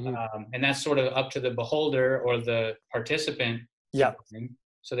 hmm, And that's sort of up to the beholder or the participant to yeah, bring.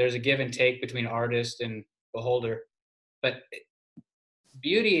 So there's a give and take between artist and beholder. But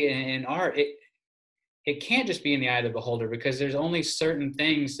beauty in art, it can't just be in the eye of the beholder because there's only certain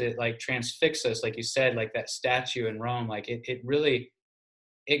things that like transfix us, like you said, like that statue in Rome. Like it really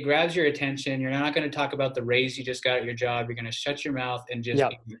it grabs your attention. You're not going to talk about the raise you just got at your job. You're going to shut your mouth and just yeah,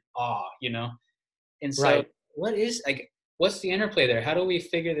 be in awe, you know? And so right. what's the interplay there? How do we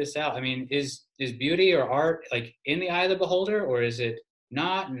figure this out? I mean, is beauty or art like in the eye of the beholder or is it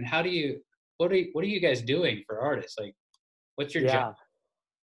not? And how do you what are you guys doing for artists? Like what's your job? Yeah.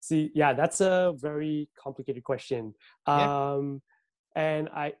 See, yeah, that's a very complicated question. Yeah, And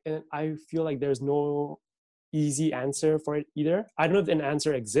I feel like there's no easy answer for it either. I don't know if an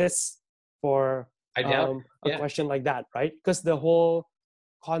answer exists for I doubt it. a Yeah. question like that, right? Because the whole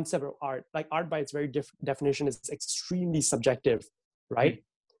concept of art, like art by its very definition, is extremely subjective, Mhm. right?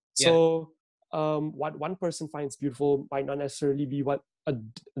 Yeah. So what one person finds beautiful might not necessarily be what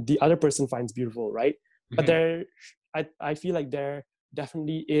the other person finds beautiful, right? But Mhm. I feel like there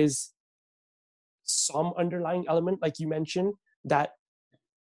definitely is some underlying element, like you mentioned, that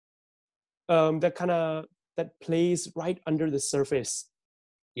that plays right under the surface,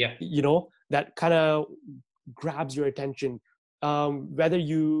 Yeah. that kind of grabs your attention, whether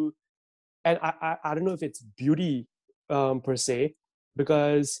you and I don't know if it's beauty per se,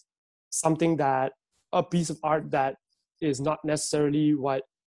 because something that a piece of art that is not necessarily what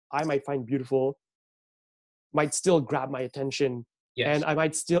I might find beautiful might still grab my attention, and Yes.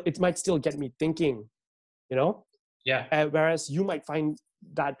 it might still get me thinking, you know Yeah. whereas you might find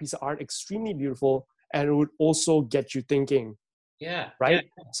that piece of art extremely beautiful and it would also get you thinking. Yeah. Yeah. right?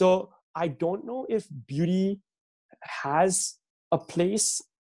 So I don't know if beauty has a place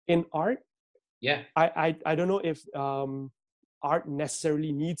in art. Yeah. I don't know if art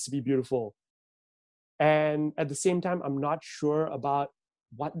necessarily needs to be beautiful. And at the same time, I'm not sure about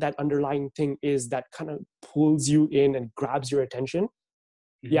what that underlying thing is that kind of pulls you in and grabs your attention.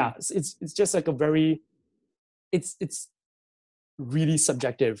 Hmm. Yeah, it's just like a very, it's really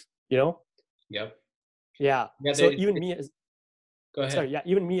subjective, you know? Yep. Yeah. Yeah. So even me as, Go sorry, ahead. yeah,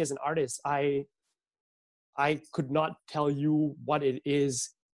 even me as an artist, I could not tell you what it is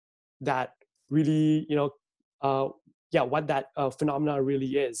that really, uh, yeah, what that phenomena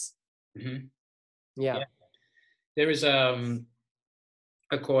really is. Hmm. Yeah. Yeah. There was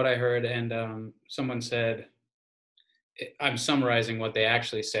a quote I heard, and someone said, I'm summarizing what they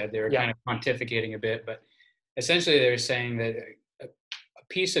actually said. They were Yeah. kind of pontificating a bit, but essentially they were saying that a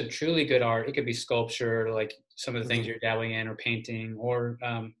piece of truly good art, it could be sculpture, like some of the things Hmm. you're dabbling in, or painting, or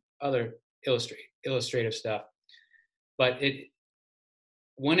other illustrative stuff. But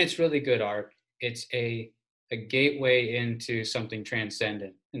when it's really good art, it's a gateway into something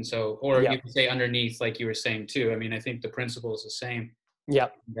transcendent. And so, or Yeah. you could say underneath, like you were saying too. I mean, I think the principle is the same. Yeah.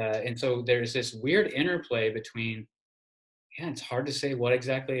 And so there's this weird interplay between, yeah, it's hard to say what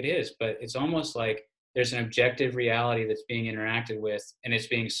exactly it is, but it's almost like there's an objective reality that's being interacted with, and it's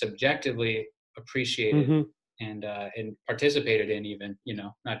being subjectively appreciated Hmm. and participated in, even,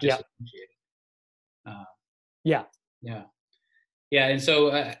 not just Yeah. appreciated. Uh, Yeah. yeah, yeah, and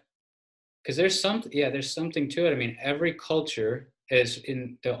so because there's something to it. I mean, every culture, is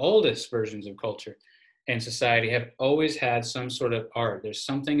in the oldest versions of culture and society, have always had some sort of art. There's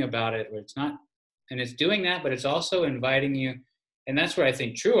something about it where it's not, and it's doing that, but it's also inviting you, and that's where I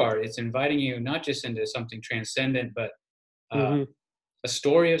think true art, it's inviting you not just into something transcendent, but uh, Hmm. a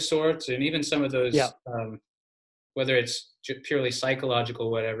story of sorts. And even some of Yeah. those, whether it's purely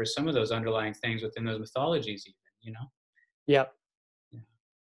psychological, whatever, some of those underlying things within those mythologies, even, Yeah. yeah.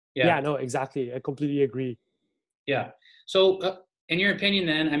 Yeah. Yeah. No, exactly. I completely agree. Yeah. So, in your opinion,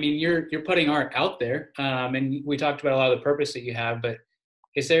 then, I mean, you're putting art out there, and we talked about a lot of the purpose that you have. But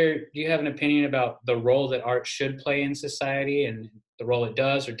do you have an opinion about the role that art should play in society, and the role it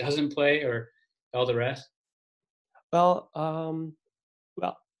does or doesn't play, or all the rest? Well,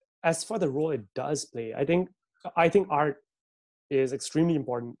 well, as for the role it does play, I think art is extremely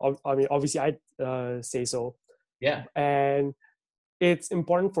important. I mean, obviously, I'd say so, Yeah. and it's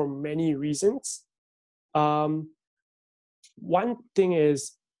important for many reasons. Um, One thing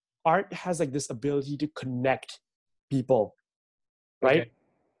is, art has like this ability to connect people, Okay. right?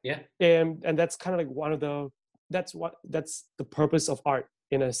 Yeah. And that's kind of like that's the purpose of art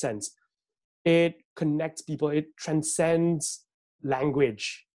in a sense. It connects people. It transcends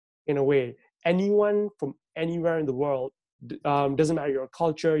language in a way. Anyone from anywhere in the world, doesn't matter your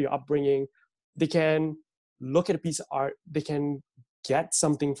culture, your upbringing, they can look at a piece of art. They can get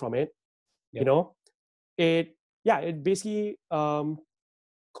something from it. You Yep. know, it yeah, it basically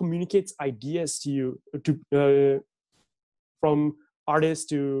communicates ideas to you, to from artist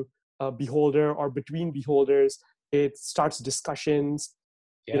to beholder, or between beholders. It starts discussions.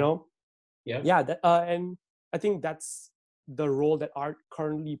 You Yeah. know, Yep. yeah, and I think that's the role that art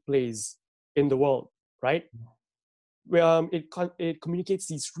currently plays in the world, right? It communicates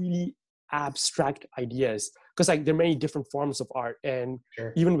these really abstract ideas, because like there are many different forms of art, and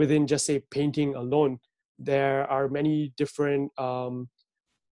Sure. even within just say painting alone, there are many different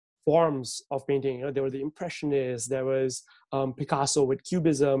forms of painting. There were the Impressionists, there was Picasso with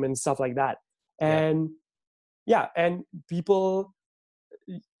Cubism and stuff like that, Yeah. and yeah, and people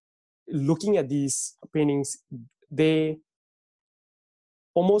looking at these paintings, they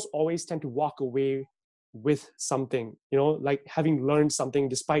almost always tend to walk away with something, like having learned something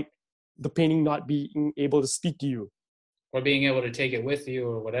despite the painting not being able to speak to you. Or being able to take it with you,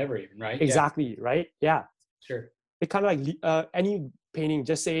 or whatever, even, right? Yeah. Exactly, right? Yeah. Sure. It kind of like any painting,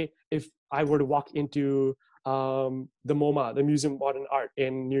 just say if I were to walk into the MoMA, the Museum of Modern Art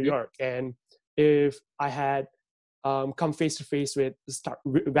in New Mhm. York, and if I had come face to face with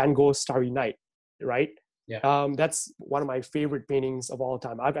Van Gogh's Starry Night, right? Yeah. That's one of my favorite paintings of all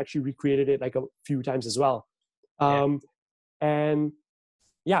time. I've actually recreated it like a few times as well. Yeah. Um, and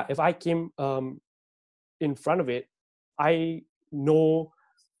yeah, if I came in front of it, I know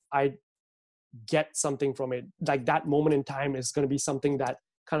I get something from it. Like that moment in time is going to be something that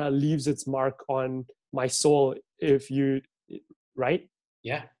kind of leaves its mark on my soul. If you, right?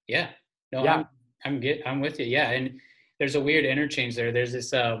 Yeah. Yeah. No, Yeah. I'm with you. Yeah. And there's a weird interchange there. There's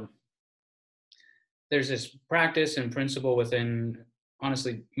this practice and principle within,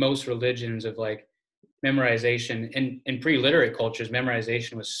 honestly, most religions, of like, memorization in pre-literate cultures,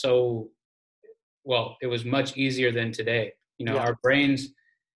 memorization was so, well, it was much easier than today. You know, Yeah. our brains,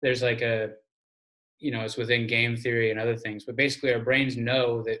 there's like a, you know, it's within game theory and other things, but basically our brains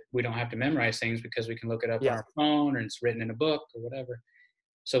know that we don't have to memorize things because we can look it up on Yeah. our phone, or it's written in a book or whatever.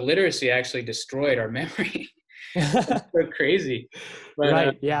 So literacy actually destroyed our memory. It's so crazy. But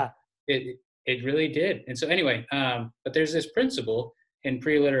Right. Yeah. it really did. And so anyway, but there's this principle in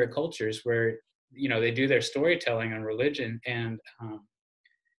pre-literate cultures where, you know, they do their storytelling on religion, and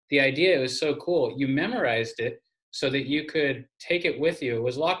the idea was so cool. You memorized it so that you could take it with you. It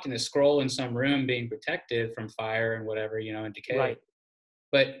was locked in a scroll in some room, being protected from fire and whatever, you know, and decay. Right.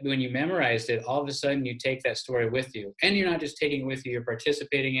 But when you memorized it, all of a sudden you take that story with you, and you're not just taking it with you; you're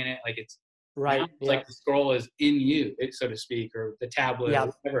participating in it. Like it's now Right. it's Yeah. like the scroll is in you, so to speak, or the tablet, Yeah.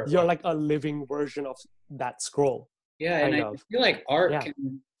 or whatever. You're like a living version of that scroll. Yeah, and Kind I of. feel like art Yeah.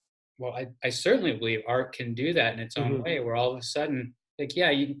 can. Well, I certainly believe art can do that in its own Mm-hmm. way, where all of a sudden, like,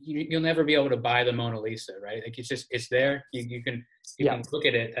 yeah, you'll never be able to buy the Mona Lisa, right? Like it's there. You can Yeah. look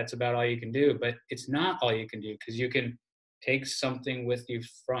at it. That's about all you can do, but it's not all you can do, because you can take something with you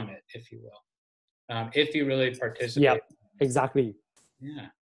from it, if you will, if you really Yeah. participate. Exactly. Yeah,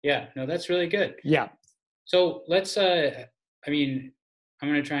 yeah. No, that's really good. Yeah. So let's. I mean, I'm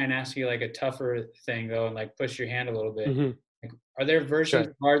gonna try and ask you like a tougher thing though, and like push your hand a little bit. Mm-hmm. Like, are there versions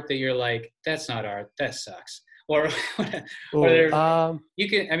Sure. of art that you're like, that's not art, that sucks? Or are Oh. there, you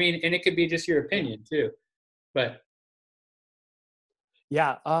can, I mean, and it could be just your opinion too, but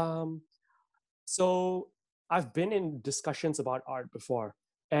Yeah. So I've been in discussions about art before,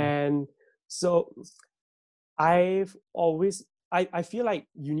 and so I've always I feel like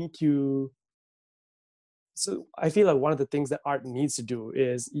you need to. So I feel like one of the things that art needs to do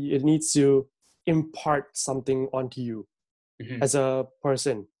is it needs to impart something onto you Mhm. as a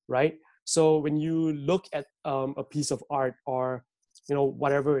person, right? So when you look at a piece of art, or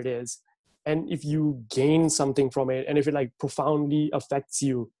whatever it is, and if you gain something from it, and if it like profoundly affects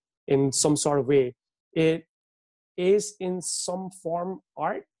you in some sort of way, it is in some form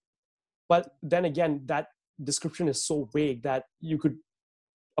art. But then again, that description is so vague that you could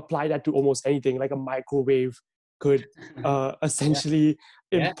apply that to almost anything. Like a microwave could essentially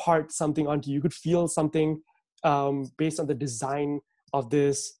Yeah, impart something onto you. You could feel something based on the design of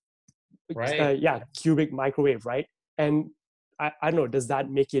this right. cubic microwave, right? And I don't know, does that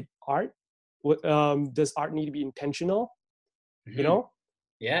make it art? Does art need to be intentional? you Mhm. know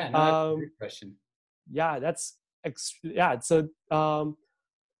Yeah, no, that's a um great question. yeah, that's so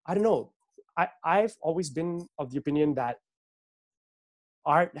I don't know. I've always been of the opinion that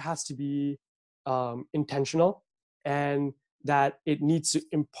art has to be intentional, and that it needs to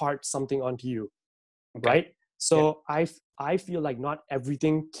impart something onto you, Okay. right? Yeah. So I feel like not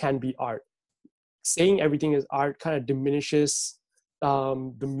everything can be art. Saying everything is art kind of diminishes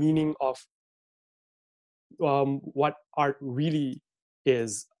the meaning of what art really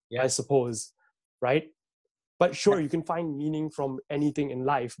is, I Yeah. suppose, right? But Yeah. sure, you can find meaning from anything in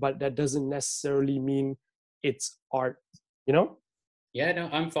life, but that doesn't necessarily mean it's art, you know? Yeah, no,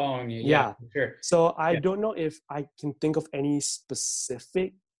 I'm following you. Yeah, Yeah. for sure. So I Yeah. don't know if I can think of any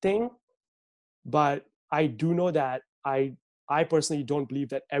specific thing, but I do know that I personally don't believe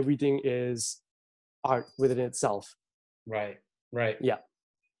that everything is art within itself. Right. Right. Yeah.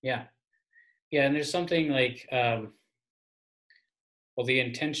 Yeah. Yeah. And there's something like, well, the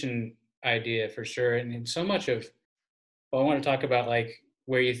intention idea for sure. And so much of, well, I want to talk about like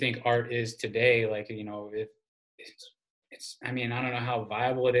where you think art is today. Like, you know, I mean, I don't know how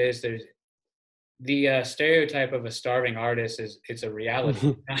viable it is. There's the stereotype of a starving artist is it's a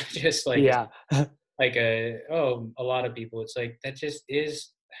reality, not just like Yeah. a lot of people. It's like that just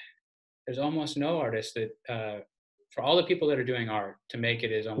is. There's almost no artist that for all the people that are doing art to make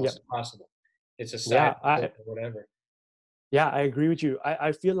it is Yeah. almost impossible. It's a side Yeah. hustle or whatever. Yeah, I agree with you.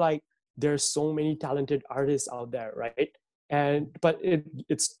 I feel like there's so many talented artists out there, right? But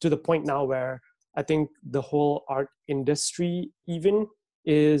it's to the point now where I think the whole art industry even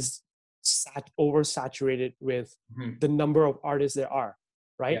is oversaturated with Mhm. the number of artists there are,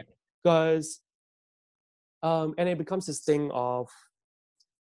 Yeah. right? Because and it becomes this thing of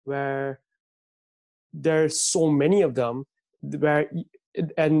where there's so many of them,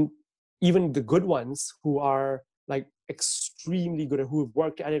 and even the good ones who are like extremely good and who have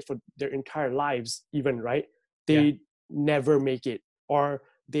worked at it for their entire lives even, right, Yeah. they never make it, or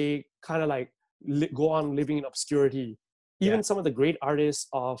they kind of like go on living in obscurity. Yeah. Even some of the great artists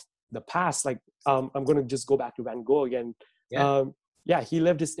of the past, like I'm going to just go back to Van Gogh again. Yeah. Yeah, he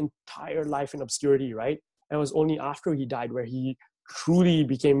lived his entire life in obscurity, right? And it was only after he died where he truly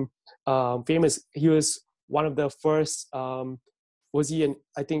became famous. He was one of the first. Was he an,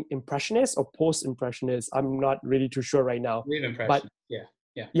 I think, impressionist or post-impressionist? I'm not really too sure right now. Leave But impression. Yeah.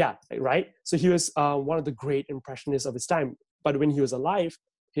 Yeah. yeah, right. So he was one of the great impressionists of his time. But when he was alive,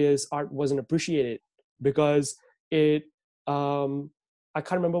 his art wasn't appreciated because it. I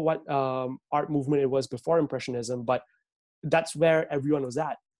can't remember what art movement it was before impressionism, but that's where everyone was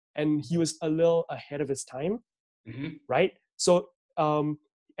at, and he was a little ahead of his time, Mm-hmm. right? So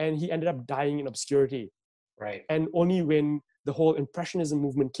and he ended up dying in obscurity, Right. and only when the whole impressionism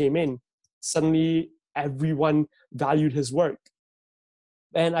movement came in, suddenly everyone valued his work.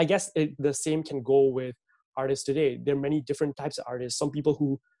 And I guess the same can go with artists today. There are many different types of artists. Some people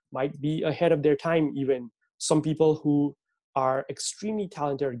who might be ahead of their time, even some people who are extremely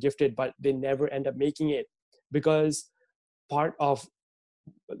talented or gifted, but they never end up making it because part of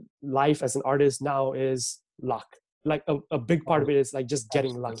life as an artist now is luck. Like a big part of it is like just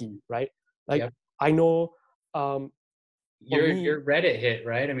getting Absolutely. lucky, right? Like Yep. I know for me, Your Reddit hit,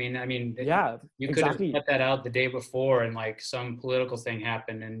 right? yeah, you could have exactly. put that out the day before, and like some political thing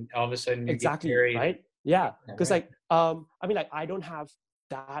happened, and all of a sudden you get Exactly, buried. right? Yeah, Yeah, because right. like I mean, like I don't have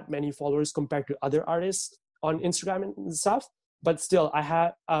that many followers compared to other artists on Instagram and stuff, but still I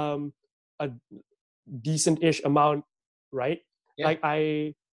had a decent-ish amount, right? Yeah. Like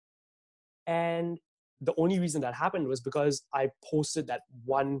I and the only reason that happened was because I posted that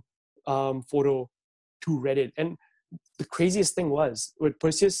one photo to Reddit. And the craziest thing was with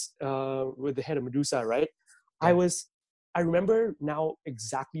Perseus, with the head of Medusa, right? I Yeah. was, I remember now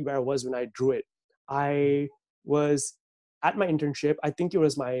exactly where I was when I drew it. I was at my internship. I think it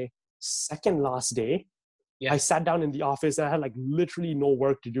was my second last day. Yeah. I sat down in the office and I had like literally no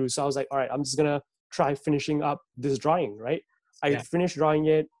work to do. So I was like, all right, I'm just gonna try finishing up this drawing, right? I Yeah. finished drawing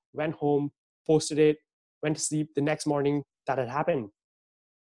it, went home, posted it, went to sleep. The next morning, that had happened.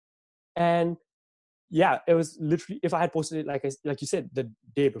 And yeah, it was literally, if I had posted it like you said, the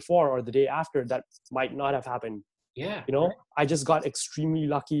day before or the day after, that might not have happened. Yeah. You know, I just got extremely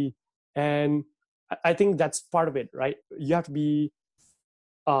lucky, and I think that's part of it, right? You have to be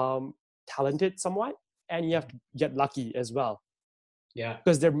talented somewhat, and you have to get lucky as well, Yeah.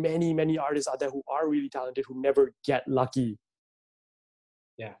 because there are many artists out there who are really talented who never get lucky,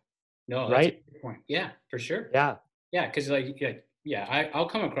 Yeah. No, that's a right? good point. Yeah, for sure. Yeah, Yeah, because like I'll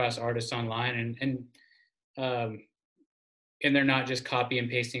come across artists online um and they're not just copy and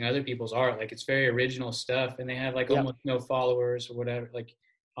pasting other people's art. Like it's very original stuff, and they have like yeah, almost no followers or whatever. Like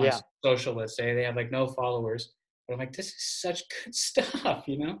on yeah, social, let's say they have like no followers. But I'm like, this is such good stuff,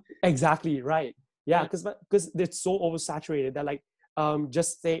 you know? exactly, right. Yeah, Yeah. because it's so oversaturated that like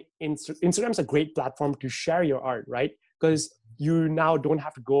just say Instagram's a great platform to share your art, right? Because you now don't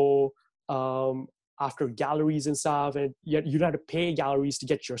have to go after galleries and stuff, and yet you don't have to pay galleries to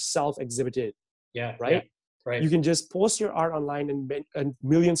get yourself exhibited, Yeah. Yeah. right? Right. You can just post your art online, and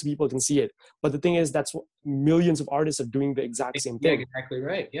millions of people can see it. But the thing is, that's what millions of artists are doing the exact same Yeah, thing, exactly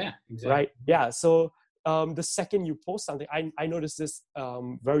right. Yeah, exactly. right? Yeah. So the second you post something, I noticed this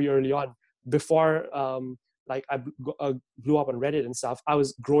very early on. Before like I blew up on Reddit and stuff, I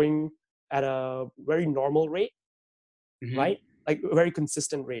was growing at a very normal rate, Hmm. right? Like a very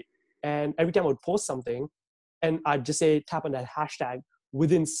consistent rate. And every time I would post something, and I'd just say tap on that hashtag,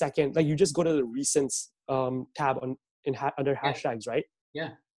 within second, like you just go to the recents tab on under Yeah. hashtags, right?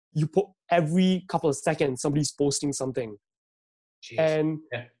 Yeah. You put every couple of seconds somebody's posting something, Jeez. and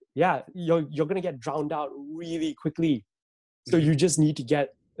Yeah. yeah, you're gonna get drowned out really quickly. So Hmm. you just need to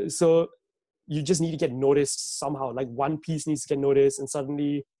get so you just need to get noticed somehow. Like one piece needs to get noticed, and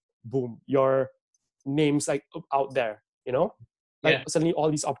suddenly, boom, your name's like out there. You know, like Yeah. suddenly all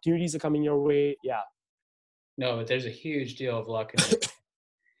these opportunities are coming your way. Yeah, No, but there's a huge deal of luck in it.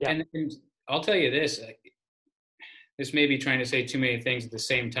 yeah, And I'll tell you this, this may be trying to say too many things at the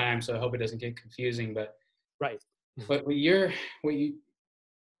same time, so I hope it doesn't get confusing. right. But what you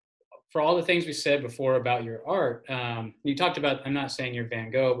for all the things we said before about your art, you talked about. I'm not saying you're Van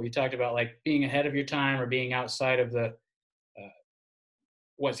Gogh, but you talked about like being ahead of your time or being outside of the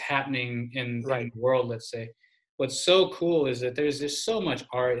what's happening in Right. the world. Let's say. What's so cool is that there's just so much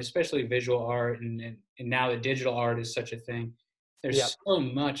art, especially visual art, and now that digital art is such a thing. Yeah. There's so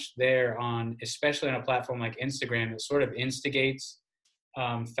much there on, especially on a platform like Instagram, that sort of instigates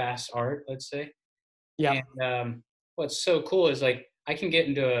fast art, let's say. Yeah. And what's so cool is like I can get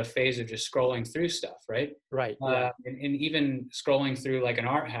into a phase of just scrolling through stuff, right? Right. Yeah. And even scrolling through like an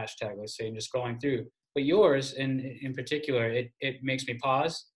art hashtag, let's say, and just scrolling through. But yours, in particular, it makes me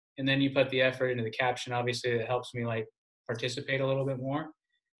pause, and then you put the effort into the caption. Obviously, that helps me like participate a little bit more.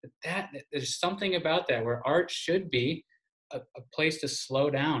 But that there's something about that where art should be a place to slow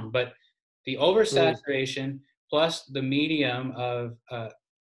down. But the Mm. oversaturation plus the medium of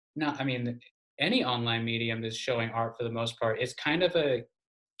not, I mean, any online medium is showing art for the most part. It's kind of a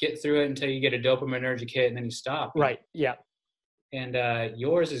get through it until you get a dopaminergic hit and then you stop. Right. Yeah. And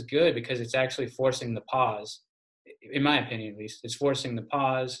yours is good because it's actually forcing the pause, in my opinion at least. It's forcing the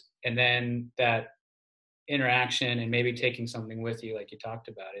pause and then that interaction and maybe taking something with you like you talked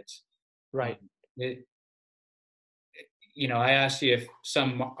about. It's Right. it, I asked you if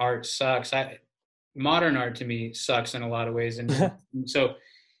some art sucks. Modern art to me sucks in a lot of ways, and so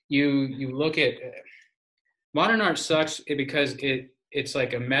you look at modern art sucks because it's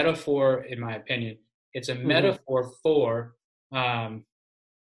like a metaphor, in my opinion. It's a metaphor for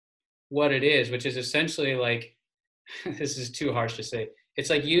what it is, which is essentially like this is too harsh to say. It's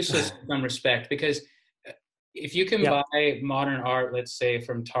like useless in some respect because if you can buy modern art, let's say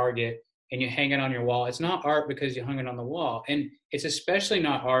from Target, and you hang it on your wall, it's not art because you hung it on the wall. And it's especially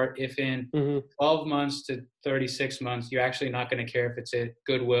not art if in 12 months to 36 months, you're actually not going to care if it's at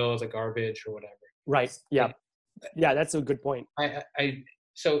Goodwill as a garbage or whatever. Right. Yeah. Yeah, that's a good point.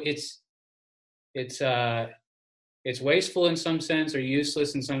 So it's wasteful in some sense or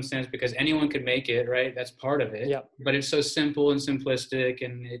useless in some sense because anyone could make it, right? That's part of it. Yeah. But it's so simple and simplistic,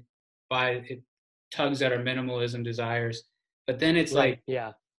 and it tugs at our minimalism desires. But then it's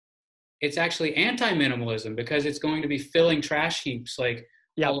it's actually anti-minimalism because it's going to be filling trash heaps. Like,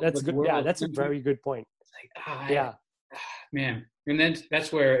 that's good. Yeah, that's a very good point. It's like, man. And then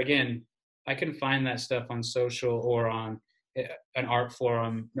that's where, again, I can find that stuff on social or on an art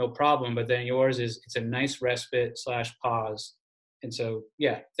forum, no problem. But then yours it's a nice respite / pause. And so,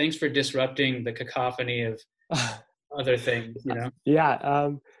 thanks for disrupting the cacophony of other things, Yeah.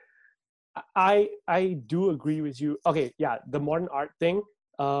 I do agree with you. Okay. Yeah. The modern art thing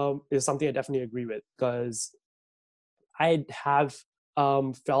is something I definitely agree with because I have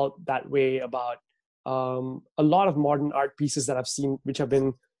felt that way about a lot of modern art pieces that I've seen, which have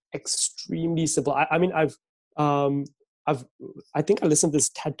been extremely simple. I mean, I think I listened to this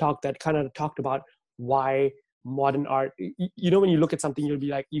TED Talk that kind of talked about why modern art, when you look at something,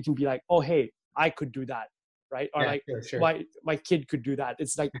 you can be like, oh, hey, I could do that. Right. Or sure. My kid could do that.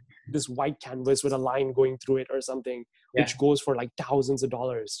 It's like this white canvas with a line going through it or something, which goes for like thousands of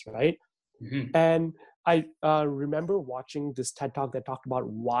dollars. Right. And I remember watching this TED Talk that talked about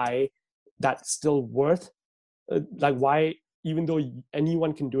why that's still worth, why, even though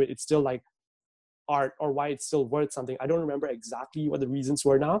anyone can do it, it's still like art, or why it's still worth something. I don't remember exactly what the reasons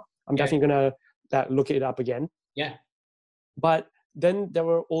were now. I'm definitely going to look it up again. Yeah. But then there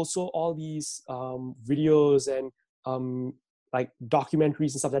were also all these videos and like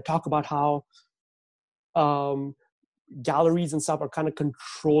documentaries and stuff that talk about how galleries and stuff are kind of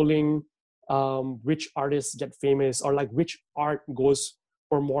controlling which artists get famous or like which art goes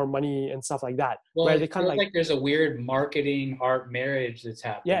for more money and stuff like that. Well, where they kind of like there's a weird marketing art marriage that's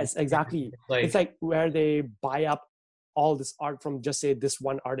happening. Yes, exactly. It's like where they buy up all this art from just say this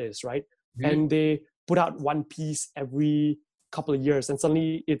one artist, right? And they put out one piece every couple of years and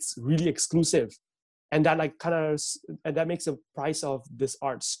suddenly it's really exclusive. And that and that makes the price of this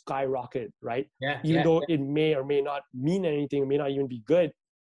art skyrocket, right? Even though it may or may not mean anything, it may not even be good,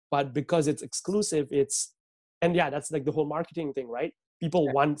 but because it's exclusive, that's like the whole marketing thing, right?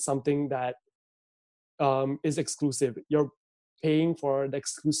 People want something that is exclusive. You're paying for the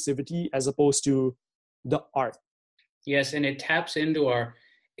exclusivity as opposed to the art. Yes, and it taps into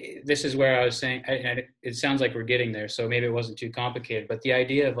this is where I was saying, it sounds like we're getting there, so maybe it wasn't too complicated, but the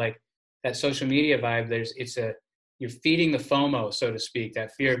idea of like that social media vibe, you're feeding the FOMO, so to speak,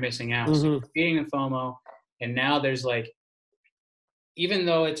 that fear of missing out. So you're feeding the FOMO, and now there's like, even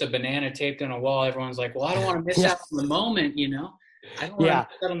though it's a banana taped on a wall, everyone's like, well, I don't want to miss out on the moment, I don't want to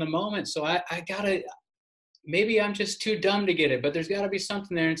miss out on the moment, so I gotta, maybe I'm just too dumb to get it, but there's got to be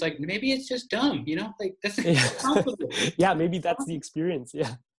something there. And it's like, maybe it's just dumb, like that's yeah, maybe that's the experience.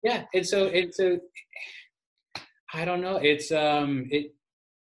 Yeah. And so I don't know. It's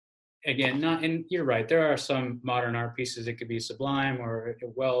again, not, and you're right. There are some modern art pieces that could be sublime or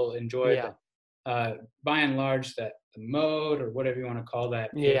well enjoyed. But, by and large, that the mode or whatever you want to call that.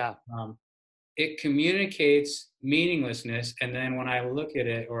 It communicates meaninglessness, and then when I look at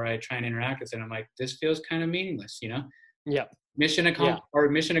it or I try and interact with it, I'm like, this feels kind of meaningless, Mission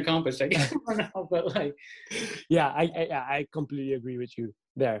accomplished. I don't know, but like, I completely agree with you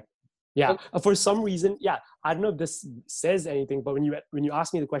there. For some reason, I don't know if this says anything, but when you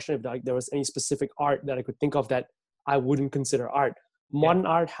asked me the question if like there was any specific art that I could think of that I wouldn't consider art, modern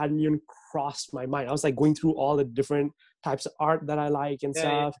art hadn't even crossed my mind. I was like going through all the different types of art that I like and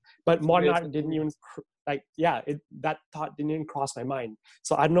stuff, but modern art didn't even like, yeah, that thought didn't cross my mind.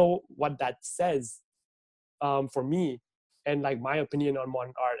 So I don't know what that says for me and like my opinion on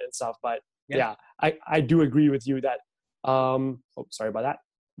modern art and stuff. But Yeah. yeah, I do agree with you that sorry about that.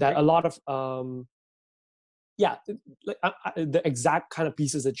 That a lot of yeah, like the exact kind of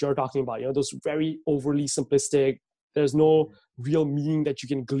pieces that you're talking about, those very overly simplistic, there's no real meaning that you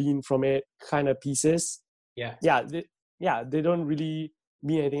can glean from it kind of pieces. Yeah. They don't really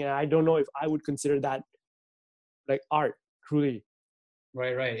mean anything. And I don't know if I would consider that like art, truly.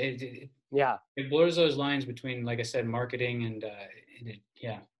 Right. Yeah. It blurs those lines between, like I said, marketing and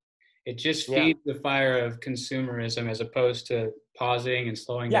it just Yeah. feeds the fire of consumerism as opposed to pausing and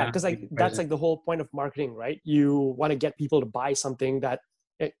slowing Yeah, down. because like that's like the whole point of marketing, right? You want to get people to buy something that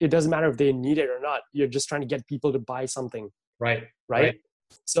it doesn't matter if they need it or not. You're just trying to get people to buy something. Right.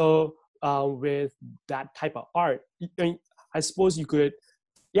 So with that type of art, I suppose you could,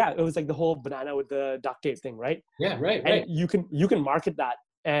 yeah, it was like the whole banana with the duct tape thing, right? Yeah, right. And you can market that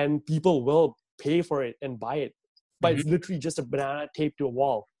and people will pay for it and buy it, but it's literally just a banana taped to a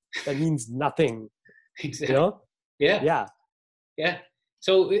wall that means nothing. Exactly. Yeah.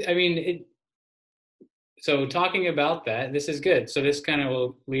 So I mean, so talking about that, this is good. So this kind of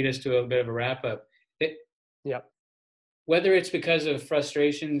will lead us to a bit of a wrap up. Yeah. Whether it's because of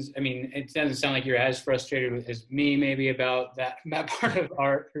frustrations, I mean, it doesn't sound like you're as frustrated as me maybe about that part of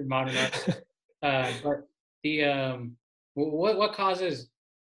art, or modern art. But the what causes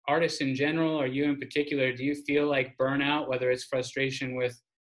artists in general, or you in particular, do you feel like burnout, whether it's frustration with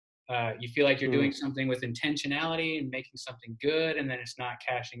you feel like you're doing something with intentionality and making something good and then it's not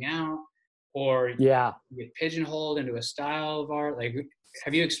cashing out, or you get pigeonholed into a style of art? Like,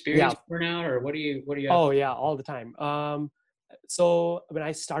 have you experienced burnout, or what do you Oh yeah, all the time. So when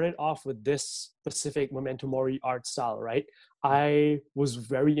I started off with this specific Memento Mori art style, right, I was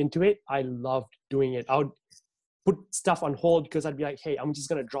very into it. I loved doing it. I would put stuff on hold because I'd be like, hey, I'm just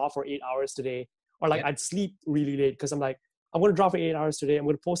gonna draw for 8 hours today, or like I'd sleep really late because I'm like, I'm gonna draw for 8 hours today. I'm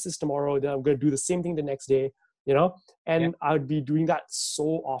gonna post this tomorrow. Then I'm gonna do the same thing the next day, And I would be doing that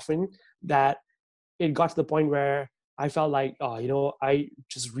so often that it got to the point where I felt like, I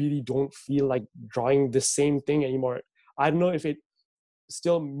just really don't feel like drawing the same thing anymore. I don't know if it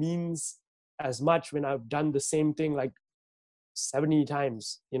still means as much when I've done the same thing like 70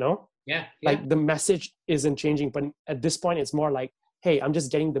 times, Like the message isn't changing, but at this point it's more like, hey, I'm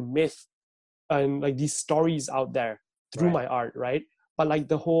just getting the myth and like these stories out there through my art, right? But like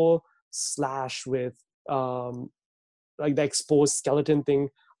the whole slash with like the exposed skeleton thing,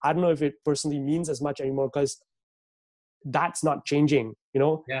 I don't know if it personally means as much anymore because that's not changing,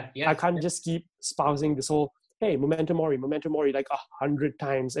 I can't just keep espousing this whole, hey, memento mori like 100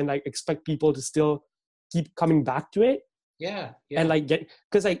 times and like expect people to still keep coming back to it. And like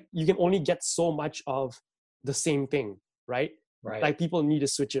because like you can only get so much of the same thing, right? Like people need to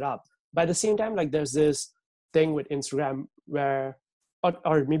switch it up. But at the same time, like there's this thing with Instagram where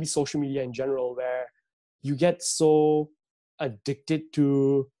or maybe social media in general, where you get so addicted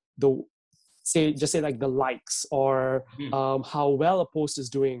to the say like the likes or how well a post is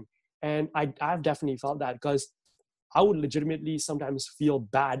doing. And I've definitely felt that because I would legitimately sometimes feel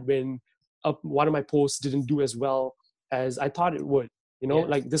bad when one of my posts didn't do as well as I thought it would,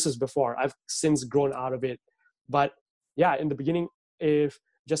 like this is before. I've since grown out of it. But yeah, in the beginning, if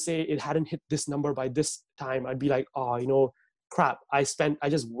just say it hadn't hit this number by this time, I'd be like, oh, crap, I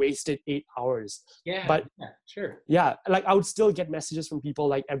just wasted 8 hours. But sure. Yeah, like I would still get messages from people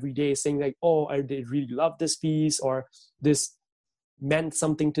like every day saying like, oh, I did really love this piece, or this meant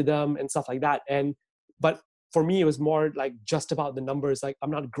something to them and stuff like that. But for me, it was more like just about the numbers. Like,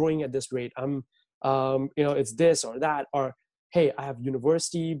 I'm not growing at this rate. I'm, it's this or that, or, hey, I have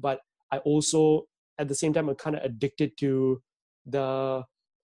university, but I also, at the same time, I'm kind of addicted to the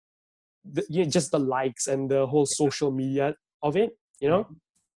just the likes and the whole social media of it,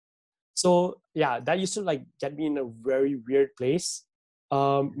 So yeah, that used to like get me in a very weird place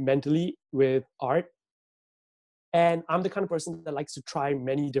mentally with art. And I'm the kind of person that likes to try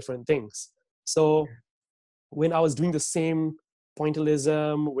many different things. So when I was doing the same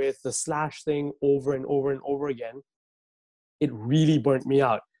pointillism with the slash thing over and over and over again, it really burnt me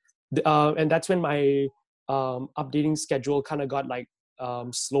out. And that's when my updating schedule kind of got like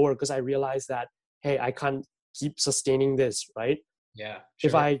slower, because I realized that, hey, I can't keep sustaining this, right? Sure.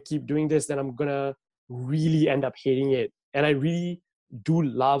 If I keep doing this, then I'm gonna really end up hating it. And I really do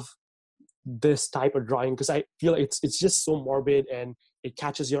love this type of drawing because I feel it's just so morbid and it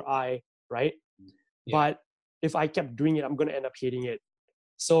catches your eye, right? But if I kept doing it, I'm gonna end up hating it.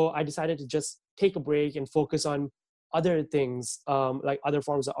 So I decided to just take a break and focus on other things, like other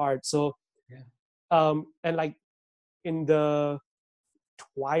forms of art. So And like in the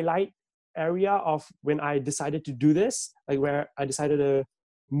twilight area of when I decided to do this, like where I decided to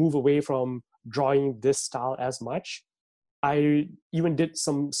move away from drawing this style as much, I even did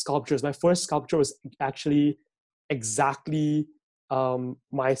some sculptures. My first sculpture was actually exactly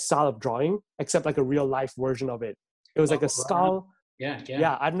my style of drawing, except like a real life version of it. It was like a Oh, right on. skull. Yeah, yeah,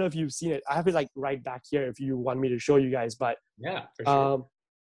 Yeah, I don't know if you've seen it. I have it like right back here if you want me to show you guys. But yeah, for sure. um,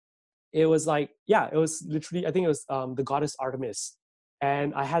 it was like, yeah, it was literally, I think it was the goddess Artemis.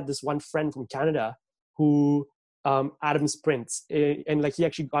 And I had this one friend from Canada who, Adams Prints, and like he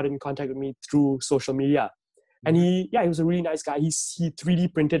actually got in contact with me through social media. And Mhm. he was a really nice guy. He 3D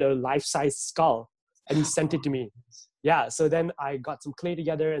printed a life-size skull and he sent it to me. Yeah, so then I got some clay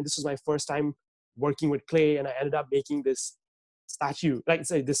together, and this was my first time working with clay, and I ended up making this statue, like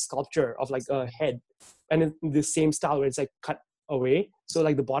say this sculpture of like a head, and in the same style where it's like cut away. So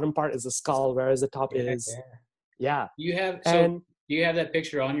like the bottom part is a skull, whereas the top Yeah, is, yeah. yeah. You have so And do you have that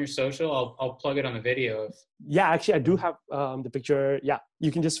picture on your social? I'll plug it on the video. yeah, actually I do have the picture. Yeah,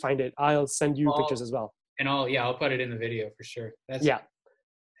 you can just find it. I'll send you pictures I'll as well. I'll put it in the video for sure. Yeah,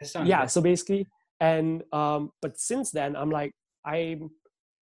 That sounds yeah. great. So basically, and but since then I'm like,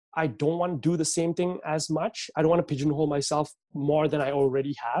 I don't want to do the same thing as much. I don't want to pigeonhole myself more than I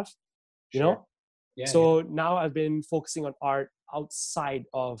already have, you Sure. know? Yeah, yeah. So now I've been focusing on art outside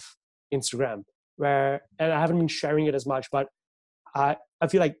of Instagram, where, and I haven't been sharing it as much, but I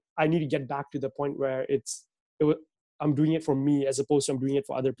feel like I need to get back to the point where I'm doing it for me as opposed to I'm doing it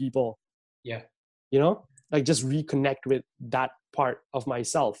for other people, Yeah. you know? Like just reconnect with that part of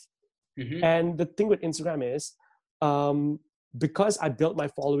myself. Hmm. And the thing with Instagram is, um, because I built my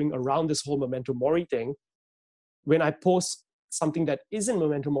following around this whole Memento Mori thing, when I post something that isn't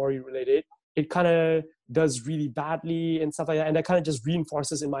Memento Mori related, it kind of does really badly and stuff like that. And that kind of just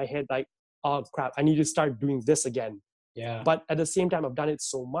reinforces in my head, like, oh crap, I need to start doing this again. Yeah. But at the same time, I've done it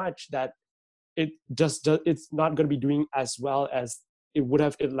so much that it's not going to be doing as well as it would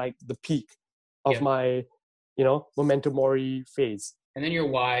have at like the peak of Yeah. my, Memento Mori phase. And then your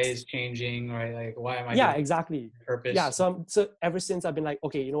why is changing, right? Like, why am I Yeah, doing exactly. Yeah. purpose? So ever since I've been like,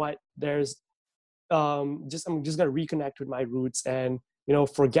 okay, you know what? I'm just gonna reconnect with my roots and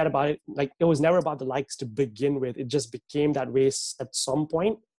forget about it. Like it was never about the likes to begin with. It just became that way at some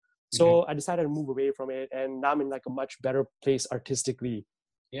point. Mhm. So I decided to move away from it, and now I'm in like a much better place artistically.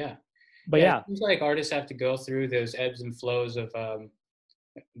 Yeah. But Yeah. It yeah, seems like artists have to go through those ebbs and flows of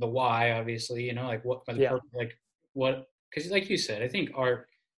the why, obviously, like what by the yeah, purpose, like what, because like you said, I think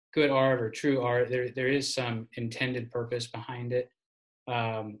good art or true art, there is some intended purpose behind it.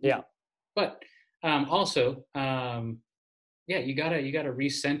 Um, yeah, but also, yeah, you gotta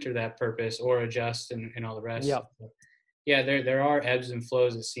recenter that purpose or adjust and all the rest. yeah. Yeah, there are ebbs and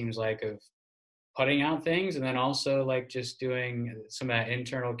flows. It seems like of putting out things, and then also like just doing some of that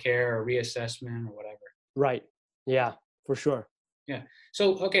internal care or reassessment or whatever. Right. Yeah, for sure. Yeah.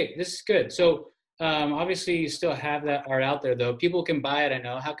 So okay, this is good. So obviously you still have that art out there though. People can buy it. I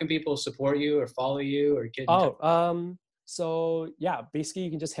know. How can people support you or follow you or get in touch? Oh, so yeah, basically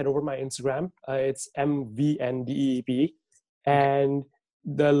you can just head over to my Instagram. It's MVNDEEP, Okay. and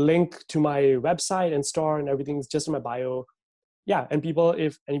the link to my website and store and everything is just in my bio. Yeah, and people,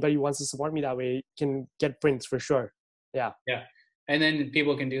 if anybody wants to support me that way, can get prints for sure. Yeah. Yeah. And then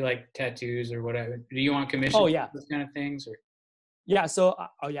people can do like tattoos or whatever. Do you want Oh commissions yeah, for those kind of things or? yeah. So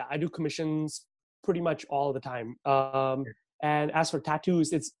oh yeah, I do commissions pretty much all the time. And as for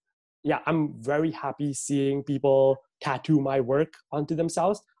tattoos, yeah, I'm very happy seeing people tattoo my work onto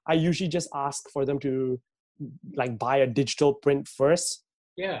themselves. I usually just ask for them to like buy a digital print first.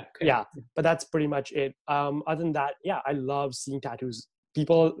 Yeah. Okay. Yeah, but that's pretty much it. Other than that, yeah, I love seeing tattoos.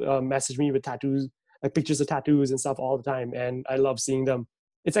 People message me with tattoos, like pictures of tattoos and stuff all the time, and I love seeing them.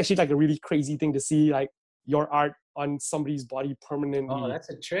 It's actually like a really crazy thing to see like your art on somebody's body Oh, permanently. that's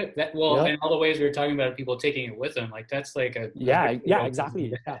a trip. You Well, know? and all the ways we were talking about people taking it with them, like that's like a Yeah, big yeah, deal.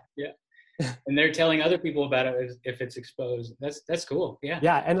 exactly. Yeah. Yeah. And they're telling other people about it if it's exposed. That's cool. Yeah.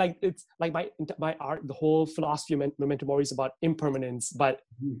 Yeah, and like it's like my art, the whole philosophy of Memento Mori is about impermanence, but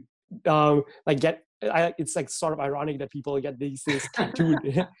Mhm. like it's like sort of ironic that people get these things tattooed,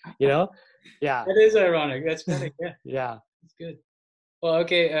 you know? Yeah, That is ironic. That's funny. Yeah, yeah, that's good. Well,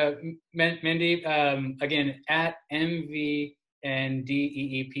 okay, Mandeep, again, at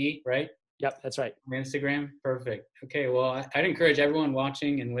MVNDEEP, right? yep, that's right. On Instagram. Perfect. Okay, well, I'd encourage everyone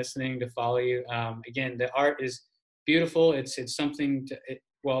watching and listening to follow you. Again, the art is beautiful. It's something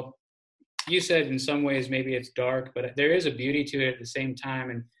well, you said in some ways maybe it's dark, but there is a beauty to it at the same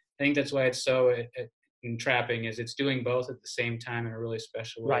time. And I think that's why it's so entrapping is it's doing both at the same time in a really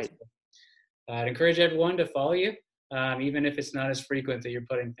special way. Right. I'd encourage everyone to follow you, even if it's not as frequent that you're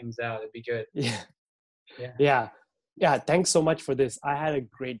putting things out. It'd be good. Yeah. Yeah. Yeah. Thanks so much for this. I had a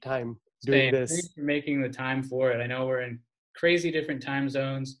great time doing Thanks this. for making the time for it. I know we're in crazy different time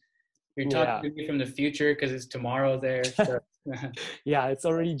zones. You're talking to me from the future because it's tomorrow there. So. Yeah, it's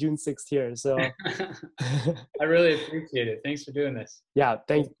already June 6th here. So I really appreciate it. Thanks for doing this.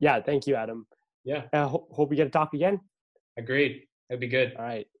 Thank you, Adam. Yeah. Hope we get to talk again. Agreed. That'd be good. All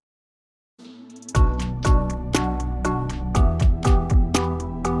right.